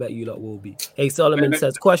 110%. I bet you lot will be. Hey, Solomon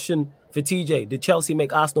says, question for TJ: did Chelsea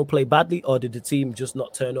make Arsenal play badly, or did the team just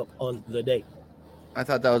not turn up on the day? I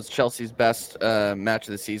thought that was Chelsea's best match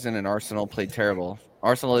of the season, and Arsenal played terrible.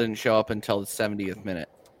 Arsenal didn't show up until the 70th minute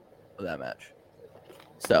of that match.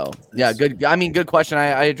 So yeah, good. I mean, good question.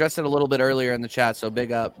 I addressed it a little bit earlier in the chat. So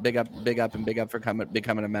big up, and big up for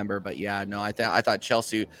becoming a member. But yeah, no, I thought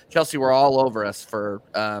Chelsea were all over us for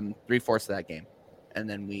 3/4 of that game, and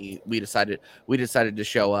then we decided to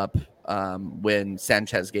show up when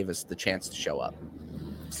Sanchez gave us the chance to show up.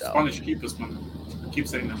 So Spanish keepers, man. I keep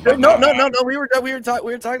saying that. No. We were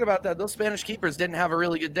talking about that. Those Spanish keepers didn't have a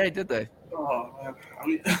really good day, did they? Oh man, I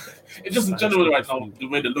mean, it's just in general right now the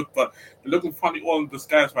way they look, but they're looking funny all in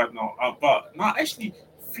disguise right now. But now actually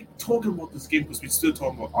talking about this game because we're still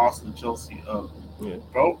talking about Arsenal and Chelsea,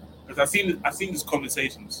 bro. Because I've seen these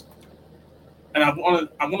conversations, and I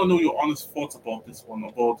want to know your honest thoughts about this one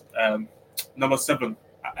about number 7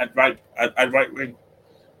 at right wing.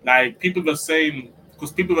 Like people were saying,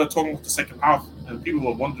 because people were talking about the second half, and people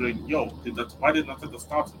were wondering, why did Arteta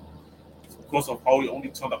start him? Because of how he only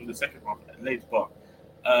turned up in the second half late, but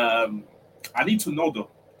I need to know though.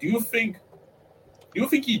 Do you think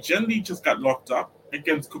he generally just got locked up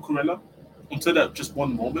against Cucurella until that just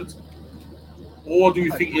one moment, or do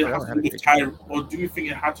you think it has to do with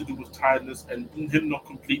it had to do with tiredness and him not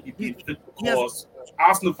completely being fit? Because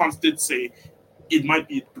Arsenal fans did say it might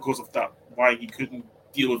be because of that why he couldn't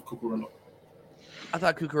deal with Cucurella. I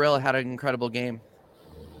thought Cucurella had an incredible game.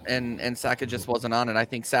 And Saka just wasn't on it. I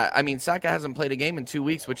think Saka hasn't played a game in 2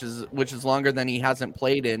 weeks, which is longer than he hasn't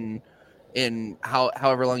played in in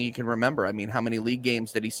however long you can remember. I mean, how many league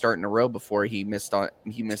games did he start in a row before he missed out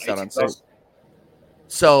on Super?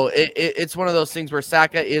 So it's one of those things where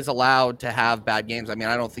Saka is allowed to have bad games. I mean,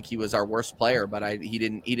 I don't think he was our worst player, but he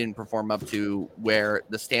didn't perform up to where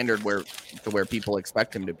the standard where people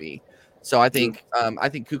expect him to be. So I think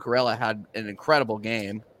Cucurella had an incredible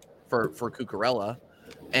game for Cucurella,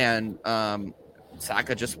 and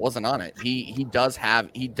Saka just wasn't on it. He does have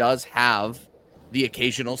the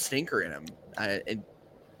occasional stinker in him.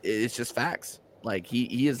 It's just facts. Like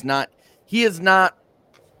he is not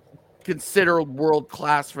considered world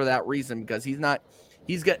class for that reason, because he's got,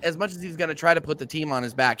 as much as he's going to try to put the team on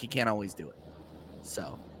his back, he can't always do it.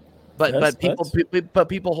 So, but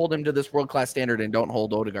people hold him to this world class standard and don't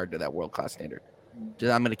hold Odegaard to that world class standard.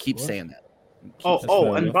 I'm going to keep saying that.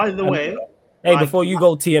 And by the way, hey, before you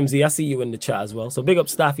go, TMZ, I see you in the chat as well. So big up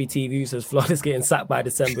Staffy TV, says Florida's getting sacked by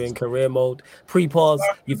December in career mode. Pre-pause.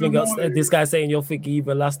 You think this guy saying you'll think he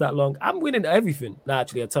even last that long? I'm winning everything. Nah,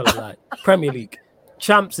 actually, I tell you like Premier League.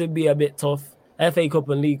 Champs would be a bit tough. FA Cup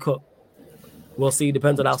and League Cup, we'll see.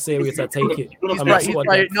 Depends on how serious I take it. He's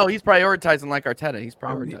prioritizing like Arteta. He's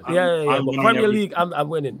prioritizing. Yeah. But Premier League, I'm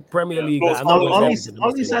winning. Premier League. Ollie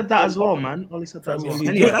said that as well, man. Ollie said that as well.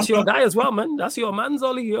 Anyway, that's your guy as well, man. That's your man's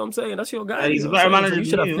Ollie. You know what I'm saying? That's your guy. He's a better manager. You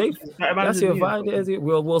should have faith. That's your vibe.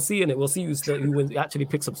 We'll see in it. We'll see who actually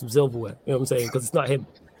picks up some silverware. You know what I'm saying? Because it's not him.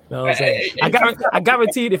 You know what I'm saying? I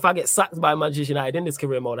guaranteed if I get sacked by Manchester United in this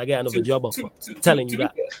career mode, I get another job offer. Telling you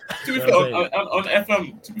that. To be fair, on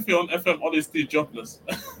FM, Ollie's still jobless.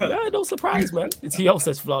 Yeah, no surprise, man. Theo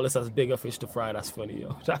says Flawless has bigger fish to fry. That's funny,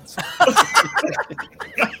 yo. That's funny.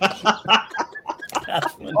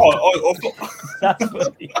 That's funny. That's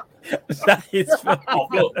funny. That is funny.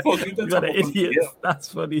 You're an idiot. Yeah. That's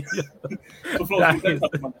funny. That's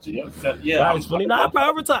funny. Now, I'm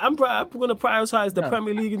going to prioritize the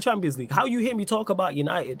Premier League and Champions League. How you hear me talk about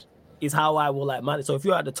United is how I will like manage. So if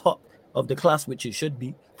you're at the top of the class, which it should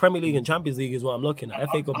be, Premier League and Champions League is what I'm looking at.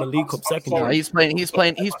 FA Cup and League Cup secondary. No, he's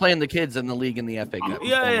playing the kids in the league in the FA Cup.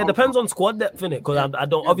 Yeah, depends on squad depth, innit? Because I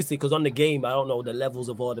don't, obviously, because on the game I don't know the levels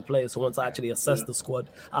of all the players. So once I actually assess the squad,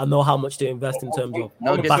 I know how much to invest in terms of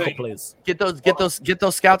the backup players. Get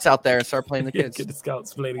those scouts out there and start playing the kids. Get the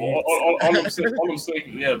scouts playing the all I'm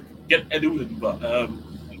saying, get eluded. But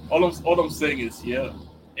all I'm saying is,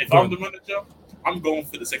 if I'm the manager, I'm going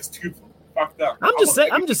for the sextuple. Fuck that.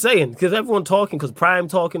 I'm just saying, because everyone talking, because Prime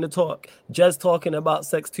talking the talk, Jez talking about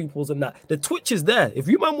sextuples and that. The Twitch is there. If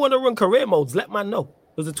you man want to run career modes, let man know.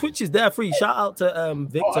 Because the Twitch is there free. Shout out to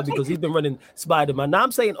Victor because he's been running Spider-Man. Now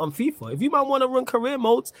I'm saying on FIFA, if you man want to run career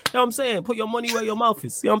modes, you know what I'm saying, put your money where your mouth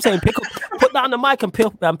is. You know what I'm saying? Put down the mic and pick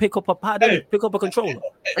up a pad, pick up a controller.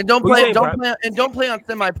 And don't play on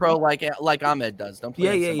semi-pro like Ahmed does. Don't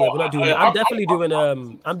play. Yeah. We're not doing that. I'm definitely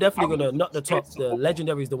gonna not the top. The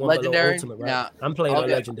legendary is the one legendary below ultimate, right? Yeah. I'm playing on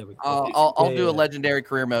legendary. I'll do a legendary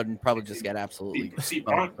career mode and probably just get absolutely. See,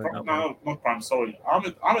 not Prime. Sorry,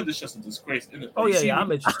 Ahmed is just a disgrace, isn't it? Oh yeah.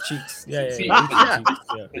 Ahmed just cheeks.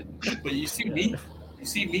 But you see me.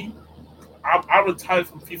 I retired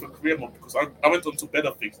from FIFA career mode because I went on to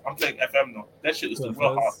better things. I'm playing FM now. That shit is the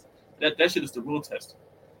real hard. That shit is the real test.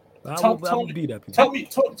 Tell me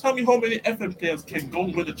how many FM players can go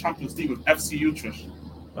and win the Champions League with FC Utrecht.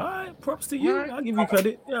 All right, props to you. I'll give you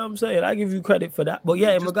credit. You know what I'm saying? I give you credit for that. But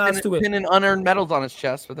yeah, in regards to it, pinning unearned medals on his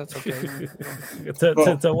chest, but that's okay.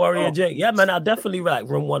 to Warrior Jake. Yeah, man, I'll definitely run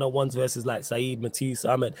one-on-ones versus like Saeed, Matisse,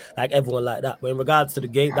 Ahmed, like everyone like that. But in regards to the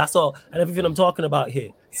game, that's all. And everything I'm talking about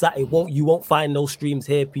here, you won't find no streams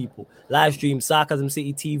here, people. Live stream, Sarcasm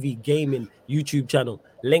City TV, gaming, YouTube channel.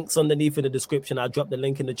 Links underneath in the description. I'll drop the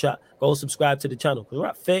link in the chat. Go subscribe to the channel. We're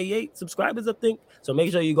at 38 subscribers, I think. So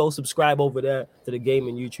make sure you go subscribe over there to the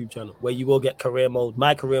gaming YouTube channel where you will get career mode,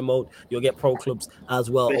 my career mode. You'll get pro clubs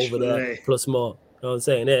as well over there, plus more. You know what I'm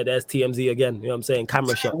saying? There's TMZ again. You know what I'm saying?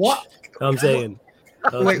 Camera shot. What? You know what I'm saying?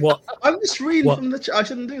 Wait, what? I'm just reading from the chat. I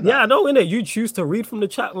shouldn't do that. Yeah, I know, innit? You choose to read from the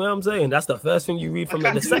chat. You know what I'm saying? That's the first thing you read from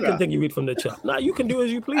the second thing you read from the chat. Nah, you can do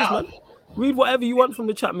as you please, man. Read whatever you want from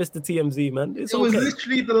the chat, Mr. TMZ, man. It was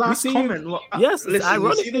literally the last comment. Yes, it's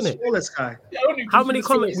ironic, isn't it? How many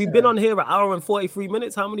comments? We've been on here an hour and 43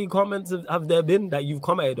 minutes. How many comments have there been that you've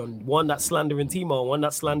commented on? One that's slandering Timo, one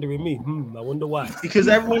that's slandering me. I wonder why. Because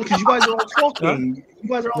you guys are all talking. You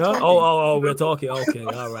guys are all talking. Oh, we're talking. Okay,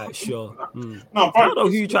 all right, sure. No, I don't know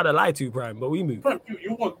who you try to lie to, Prime, but we move.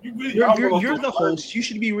 You're the host. You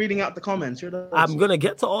should be reading out the comments. I'm gonna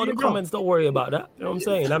get to all the comments. Don't worry about that. You know what I'm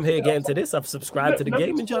saying? I'm here getting to this. I've subscribed to the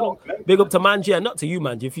gaming channel. Big up to Manji, and not to you,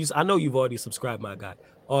 Manji. I know you've already subscribed, my guy.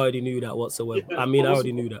 Already knew that whatsoever. I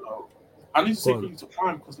already knew that. I need to say quickly to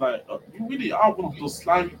Prime because like you really are one of those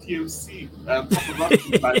slimy TMC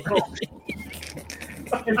like bro.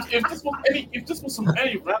 If this was some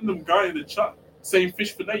any random guy in the chat saying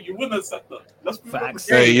fish fillet, you wouldn't have said that. Let's be Facts.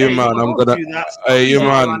 Hey, you man, I'm gonna. Hey, you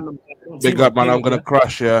man. Big up, man. I'm gonna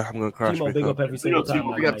crash. Yeah, I'm gonna crash. Timo, big up every single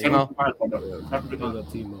time. Big up, Timo. Big up,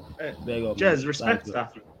 Timo. Big up. Jez, respect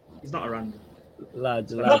Staffy. He's not a random.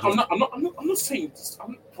 Lads. I'm not saying this.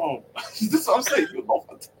 This is what I'm saying. You know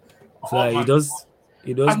what? He does.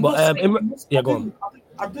 But yeah, go on.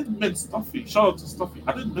 I didn't mean Staffy. Shout out to Staffy.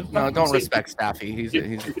 I didn't mean. No, don't respect Staffy.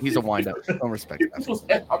 He's a wind up. Don't respect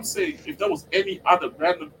Staffy. I'm saying if there was any other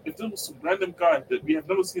random, if there was some random guy that we have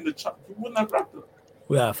never seen in the chat, you wouldn't have rapped him.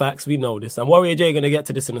 Yeah, facts. We know this. And Warrior J going to get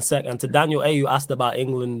to this in a sec. And to Daniel A, you asked about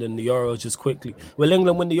England and the Euros just quickly. Will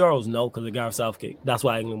England win the Euros? No, because of Gareth Southgate. That's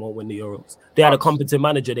why England won't win the Euros. They had a competent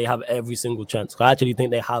manager. They have every single chance. I actually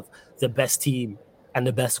think they have the best team and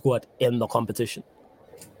the best squad in the competition.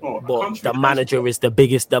 But the manager is the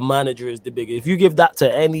biggest. The manager is the biggest. If you give that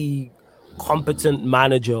to any competent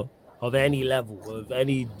manager of any level, of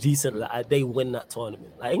any decent, they win that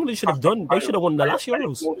tournament. Like England should have done. They should have won the last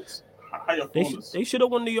Euros. They should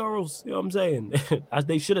have won the Euros. You know what I'm saying? As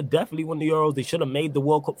they should have definitely won the Euros. They should have made the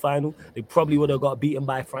World Cup final. They probably would have got beaten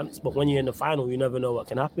by France. But when you're in the final, you never know what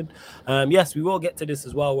can happen. Yes, we will get to this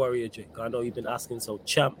as well, Warrior J. I know you've been asking. So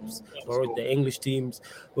champs or the English teams,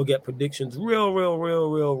 we'll get predictions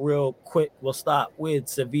real quick. We'll start with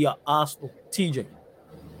Sevilla Arsenal. TJ.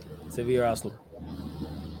 Sevilla Arsenal.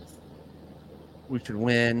 We should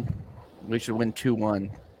win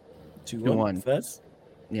 2-1. 2-1 first.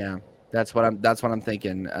 Yeah. That's what I'm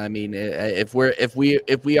thinking. I mean, if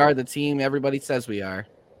we are the team everybody says we are,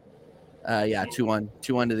 2-1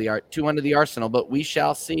 to the Arsenal. But we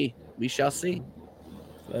shall see.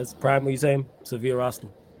 That's Prime. What are you saying? Sevilla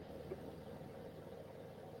Arsenal.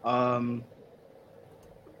 1-0.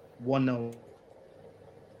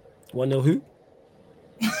 1-0 who?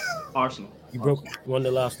 Arsenal. You broke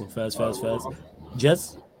 1-0 Arsenal. First.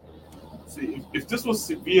 Jez? See, if this was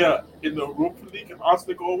Sevilla in the Europa League and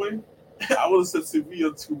Arsenal go away, I would have said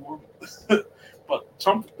Sevilla 2-1. But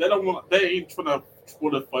they ain't trying to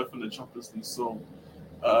qualify for the Champions League. So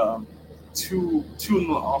 2-0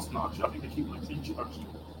 Arsenal. Actually, I think they keep my clean sheet. Actually,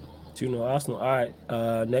 2-0 Arsenal. All right.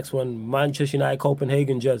 Next one, Manchester United,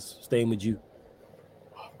 Copenhagen. Jez, staying with you.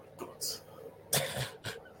 Oh my God.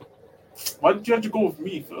 Why did you have to go with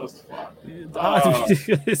me first? All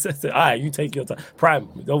right, you take your time. Prime,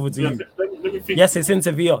 over to you. Let me think. Yes, it's in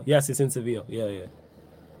Sevilla. Yeah.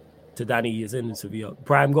 To Danny, it's in Sevilla.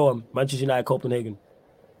 Prime, go on. Manchester United, Copenhagen.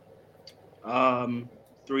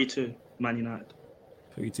 3-2, Man United.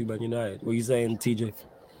 3-2, Man United. What are you saying, TJ?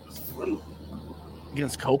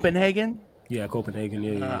 Against Copenhagen? Yeah, Copenhagen.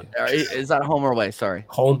 Yeah. Is that home or away? Sorry.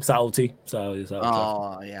 Home, Saudi.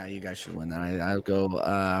 Oh, yeah, you guys should win that. I'll go.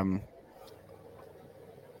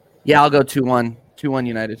 Yeah, I'll go 2-1. 2-1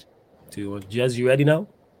 United. 2-1. Jez, you ready now?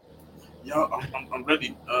 Yeah, I'm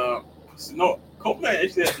ready.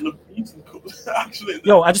 Copenhagen actually.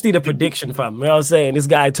 Yo, I just need a prediction, fam. You know what I'm saying? This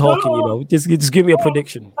guy talking, just give me a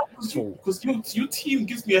prediction. Because your team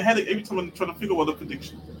gives me a headache every time I'm trying to figure out the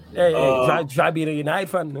prediction. Hey, try being a United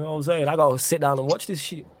fan. You know what I'm saying? I gotta sit down and watch this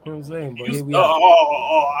shit. You know what I'm saying? But here we are.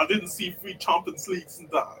 I didn't see 3 Champions Leagues and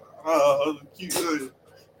that.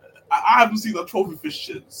 I haven't seen a trophy for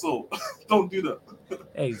shit, so don't do that.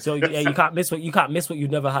 Hey, so you can't miss what you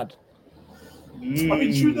never had. I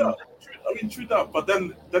mean, true that. But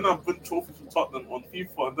then I've won trophy for Tottenham on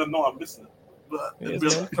FIFA, and then now I'm missing it.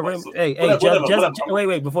 Jez,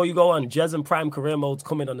 wait, before you go on, Jez and Prime career mode's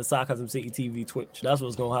coming on the Sarcasm City TV Twitch. That's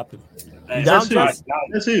what's gonna happen. You down, Jez?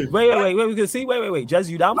 Wait, we can see. Wait, Jez,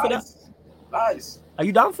 you down for that? Nice. Are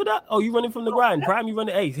you down for that? Oh, you running from the grind. Prime, you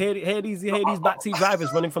running. Hey, hear these backseat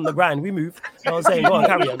drivers running from the grind. We move. You know what I'm saying? Go on,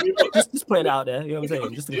 carry on. Just put it out there. You know what I'm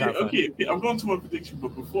saying? Just to okay, I'm going to my prediction,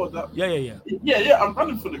 but before that. Yeah, I'm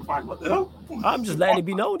running for the grind. What the hell? I'm just letting it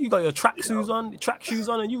be known. You got your track shoes on,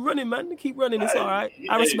 and you running, man. Keep running. It's all right.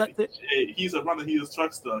 I respect it. He's a runner. He's a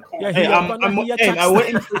track star. I'm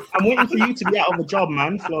waiting for you to be out of the job,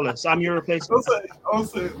 man. Flawless. I'm your replacement. I'll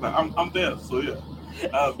say I'm there. So yeah.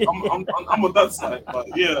 I'm on that side, but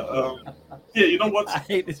you know what? I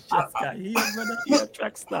hate this guy. He's a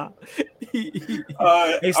track star.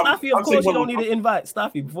 Hey, Staffy, of course, you don't need to invite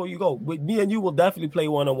Staffy before you go. Me and you will definitely play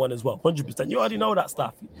 1-on-1 as well, 100%. You already know that,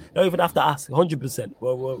 Staffy. You don't even have to ask, 100%.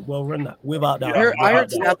 We'll run that without that. I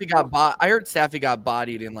heard Staffy got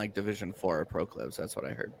bodied in like Division 4 pro clubs. That's what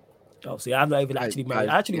I heard. Oh, see, I'm not even actually married.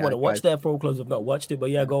 I actually want to watch that pro clubs. I've not watched it, but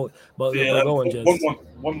yeah, go. But go on, Jez.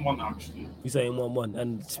 1-1 actually. You saying 1-1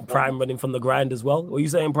 and Prime running from the grind as well? What are you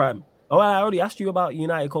saying, Prime? Oh, I already asked you about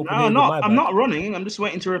United Copenhagen. No, I'm not running. I'm just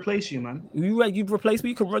waiting to replace you, man. You'd replace me.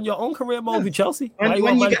 You can run your own career mode with Chelsea.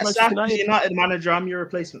 When you get sacked as United manager, I'm your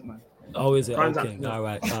replacement, man. Oh, is it? Okay. All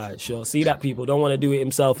right, sure. See that people don't want to do it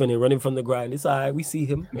himself and running from the grind. It's all right. We see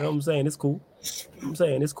him. You know what I'm saying? It's cool.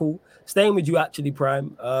 Staying with you, actually,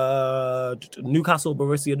 Prime. Newcastle,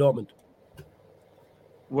 Borussia Dortmund.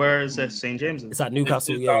 Where is it? St. James's. It's at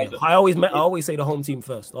Newcastle. Yeah. I always say the home team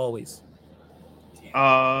first. Always.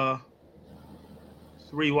 3-1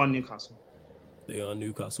 Newcastle. They are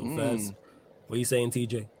Newcastle first. What are you saying,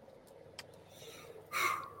 TJ?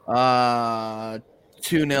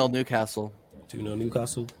 2-0 Newcastle. 2-0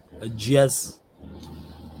 Newcastle. A Jez.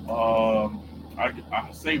 I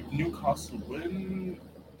say Newcastle win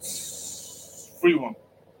 3-1.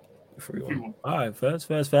 3-1. All right, first.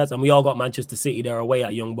 And we all got Manchester City. They're away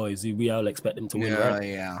at Young Boys. We all expect them to win, right?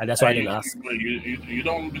 Yeah. And that's why I didn't ask. You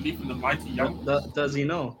don't believe in the mighty Young? Does he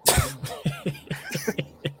know?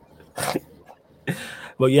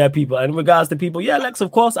 But yeah, people. In regards to people, yeah, Lex.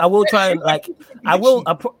 Of course, I will try and I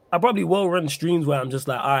probably will run streams where I'm just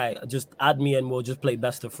like, all right, just add me and we'll just play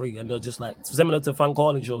best of 3, and they'll just like similar to fan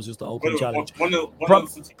calling shows, just the open challenge.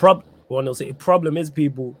 Problem is,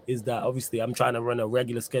 people, is that obviously I'm trying to run a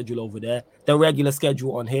regular schedule over there, the regular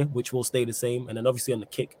schedule on here, which will stay the same, and then obviously on the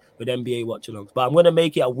kick with NBA watch-alongs. But I'm gonna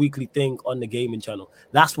make it a weekly thing on the gaming channel.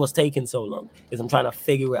 That's what's taking so long, is I'm trying to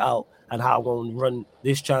figure it out and how I'm going to run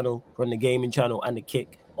this channel, run the gaming channel and the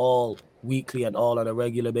kick all weekly and all on a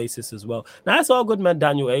regular basis as well. Now, it's all good, man,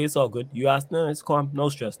 Daniel. Hey, it's all good. You asked, no, it's calm. No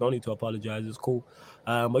stress. No need to apologize. It's cool.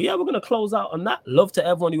 But yeah, we're going to close out on that. Love to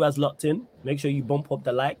everyone who has locked in. Make sure you bump up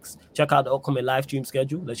the likes. Check out the upcoming live stream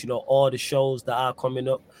schedule. Let you know all the shows that are coming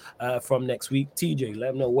up from next week. TJ, let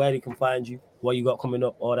them know where they can find you, what you got coming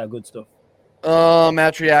up, all that good stuff.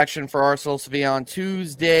 Match reaction for Arsenal Sevilla on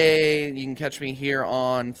Tuesday. You can catch me here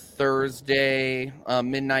on Thursday,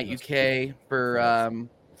 midnight UK for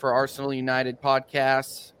Arsenal United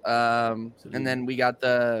podcast. And then we got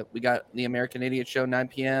the American Idiot Show 9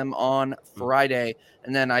 p.m. on Friday.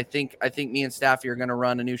 And then I think me and Staffy are going to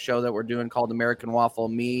run a new show that we're doing called American Waffle.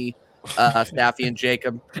 Me, Staffy, and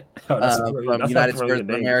Jacob from United Spurs of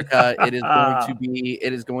America.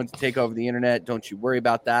 It is going to take over the internet. Don't you worry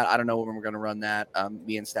about that. I don't know when we're going to run that.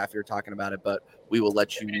 Me and Staffy are talking about it, but we will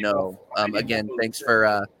let you know. Again, thanks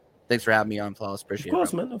for having me on, Flawless. Appreciate it. Of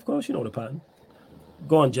course, man. Of course, you know the pattern.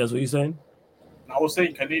 Go on, Jez. What are you saying? I was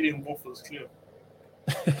saying Canadian waffle is clear.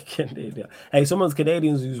 Canadian. Hey, someone's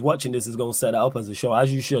Canadians who's watching this is going to set it up as a show,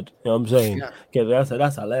 as you should. You know what I'm saying? Yeah. Okay,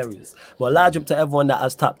 that's hilarious. Well, large up to everyone that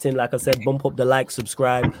has tapped in. Like I said, bump up the like,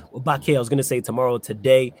 subscribe. We're back here. I was going to say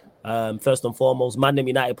today. First and foremost, Man Them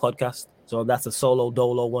United podcast. So that's a solo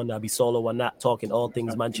dolo one. I'll be solo on that, talking all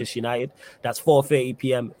things Manchester United. That's 4:30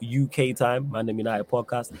 p.m. UK time, Man Them United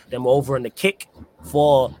podcast. Then we're over in the kick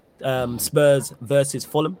for Spurs versus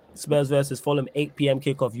Fulham. 8 p.m.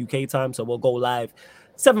 kickoff UK time. So we'll go live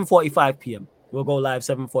 7:45 p.m. We'll go live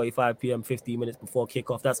 7:45 p.m. 15 minutes before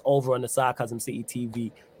kickoff. That's over on the Sarcasm City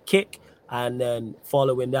TV kick. And then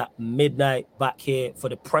following that, midnight back here for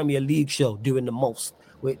the Premier League show, doing the most,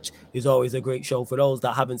 which is always a great show. For those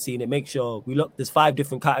that haven't seen it, make sure there's 5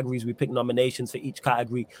 different categories. We pick nominations for each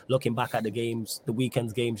category, looking back at the games, the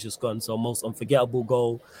weekend's games just gone. So most unforgettable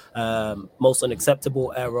goal, most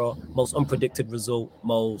unacceptable error, most unpredicted result,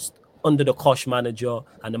 most under the cosh manager,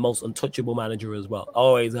 and the most untouchable manager as well.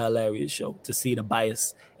 Always a hilarious show to see the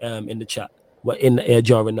bias in the chat. We're in the air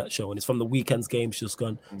during that show, and it's from the weekend's games just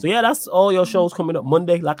gone. So yeah, that's all your shows coming up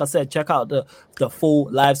Monday. Like I said, check out the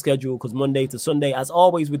full live schedule, because Monday to Sunday, as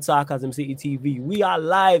always with Sarcasm City TV, we are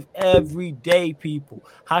live every day, people.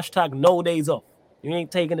 # no days off. You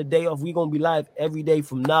ain't taking a day off. We're gonna be live every day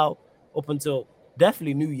from now up until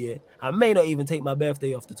definitely New Year. I may not even take my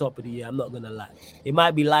birthday off the top of the year. I'm not gonna lie. It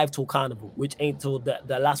might be live till Carnival, which ain't till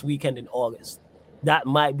the last weekend in August. That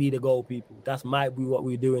might be the goal, people. That might be what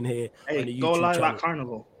we're doing here on the YouTube go live channel. at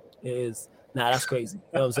Carnival. It is. Nah, that's crazy. You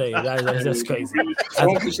know what I'm saying? That's crazy.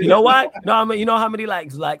 You know why? No, I mean, you know how many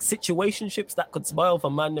like situationships that could spoil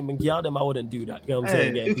for Man and girl them? I wouldn't do that. You know what I'm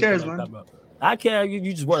saying? Who cares, man? I care.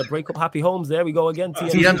 You just want to break up happy homes. There we go again.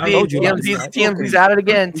 TMZ's at it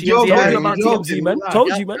again. Told you about TMZ, man.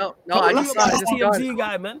 Told you, man. No, I just got this TMZ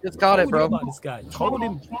guy, man. Just got it, bro. About this guy. Told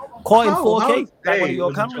him. Call him 4K. Like one of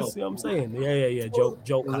your cameras. You know what I'm saying? Yeah. Joke.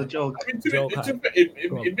 It was a joke. I mean,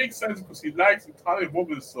 it makes sense because he likes Italian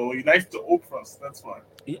women, so he likes the operas. That's why.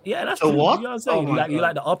 Yeah, that's true. What? You know what I'm saying? You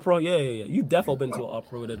like the opera? Yeah. You've definitely been to an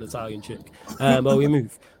opera with an Italian chick. But we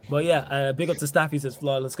move. But yeah, big up to Staffy, says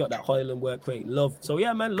Flawless, got that Hoyland work rate. Love. So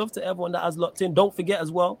yeah, man, love to everyone that has locked in. Don't forget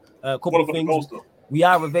as well, a couple of things. We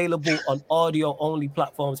are available on audio-only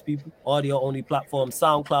platforms, people. Audio-only platforms,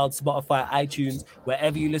 SoundCloud, Spotify, iTunes,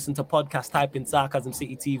 wherever you listen to podcasts, type in Sarcasm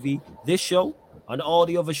City TV. This show and all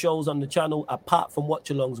the other shows on the channel, apart from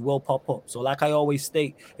watch-alongs, will pop up. So like I always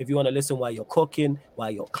state, if you want to listen while you're cooking, while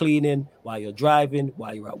you're cleaning, while you're driving,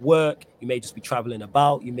 while you're at work, you may just be traveling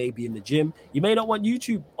about, you may be in the gym, you may not want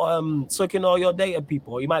YouTube sucking all your data,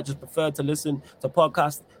 people, or you might just prefer to listen to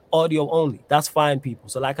podcasts audio only. That's fine, people.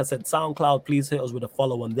 So like I said, SoundCloud, please hit us with a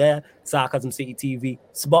follow on there. Sarcasm City TV,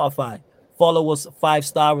 Spotify. Follow us,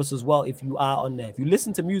 5-star us as well if you are on there. If you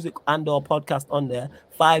listen to music and or podcast on there,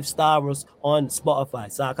 5-star us on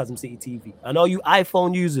Spotify, Sarcasm City TV. And all you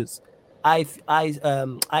iPhone users,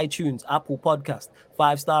 iTunes, Apple Podcast,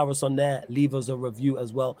 5-star us on there. Leave us a review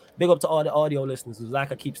as well. Big up to all the audio listeners.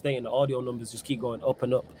 Like I keep saying, the audio numbers just keep going up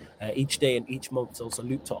and up each day and each month. So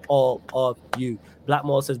salute to all of you.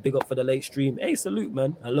 Blackmore says big up for the late stream. Hey, salute,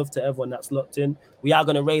 man. I love to everyone that's locked in. We are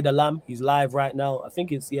going to raid a lamb. He's live right now. I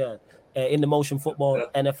think it's, in the Motion Football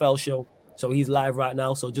NFL show. So he's live right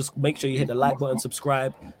now. So just make sure you hit the like button,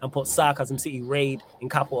 subscribe, and put Sarcasm City Raid in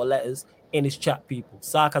capital letters in his chat, people.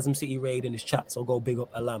 Sarcasm City Raid in his chat. So go big up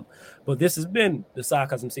Alam. But this has been the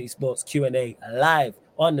Sarcasm City Sports Q&A live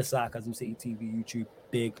on the Sarcasm City TV YouTube.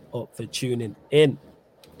 Big up for tuning in.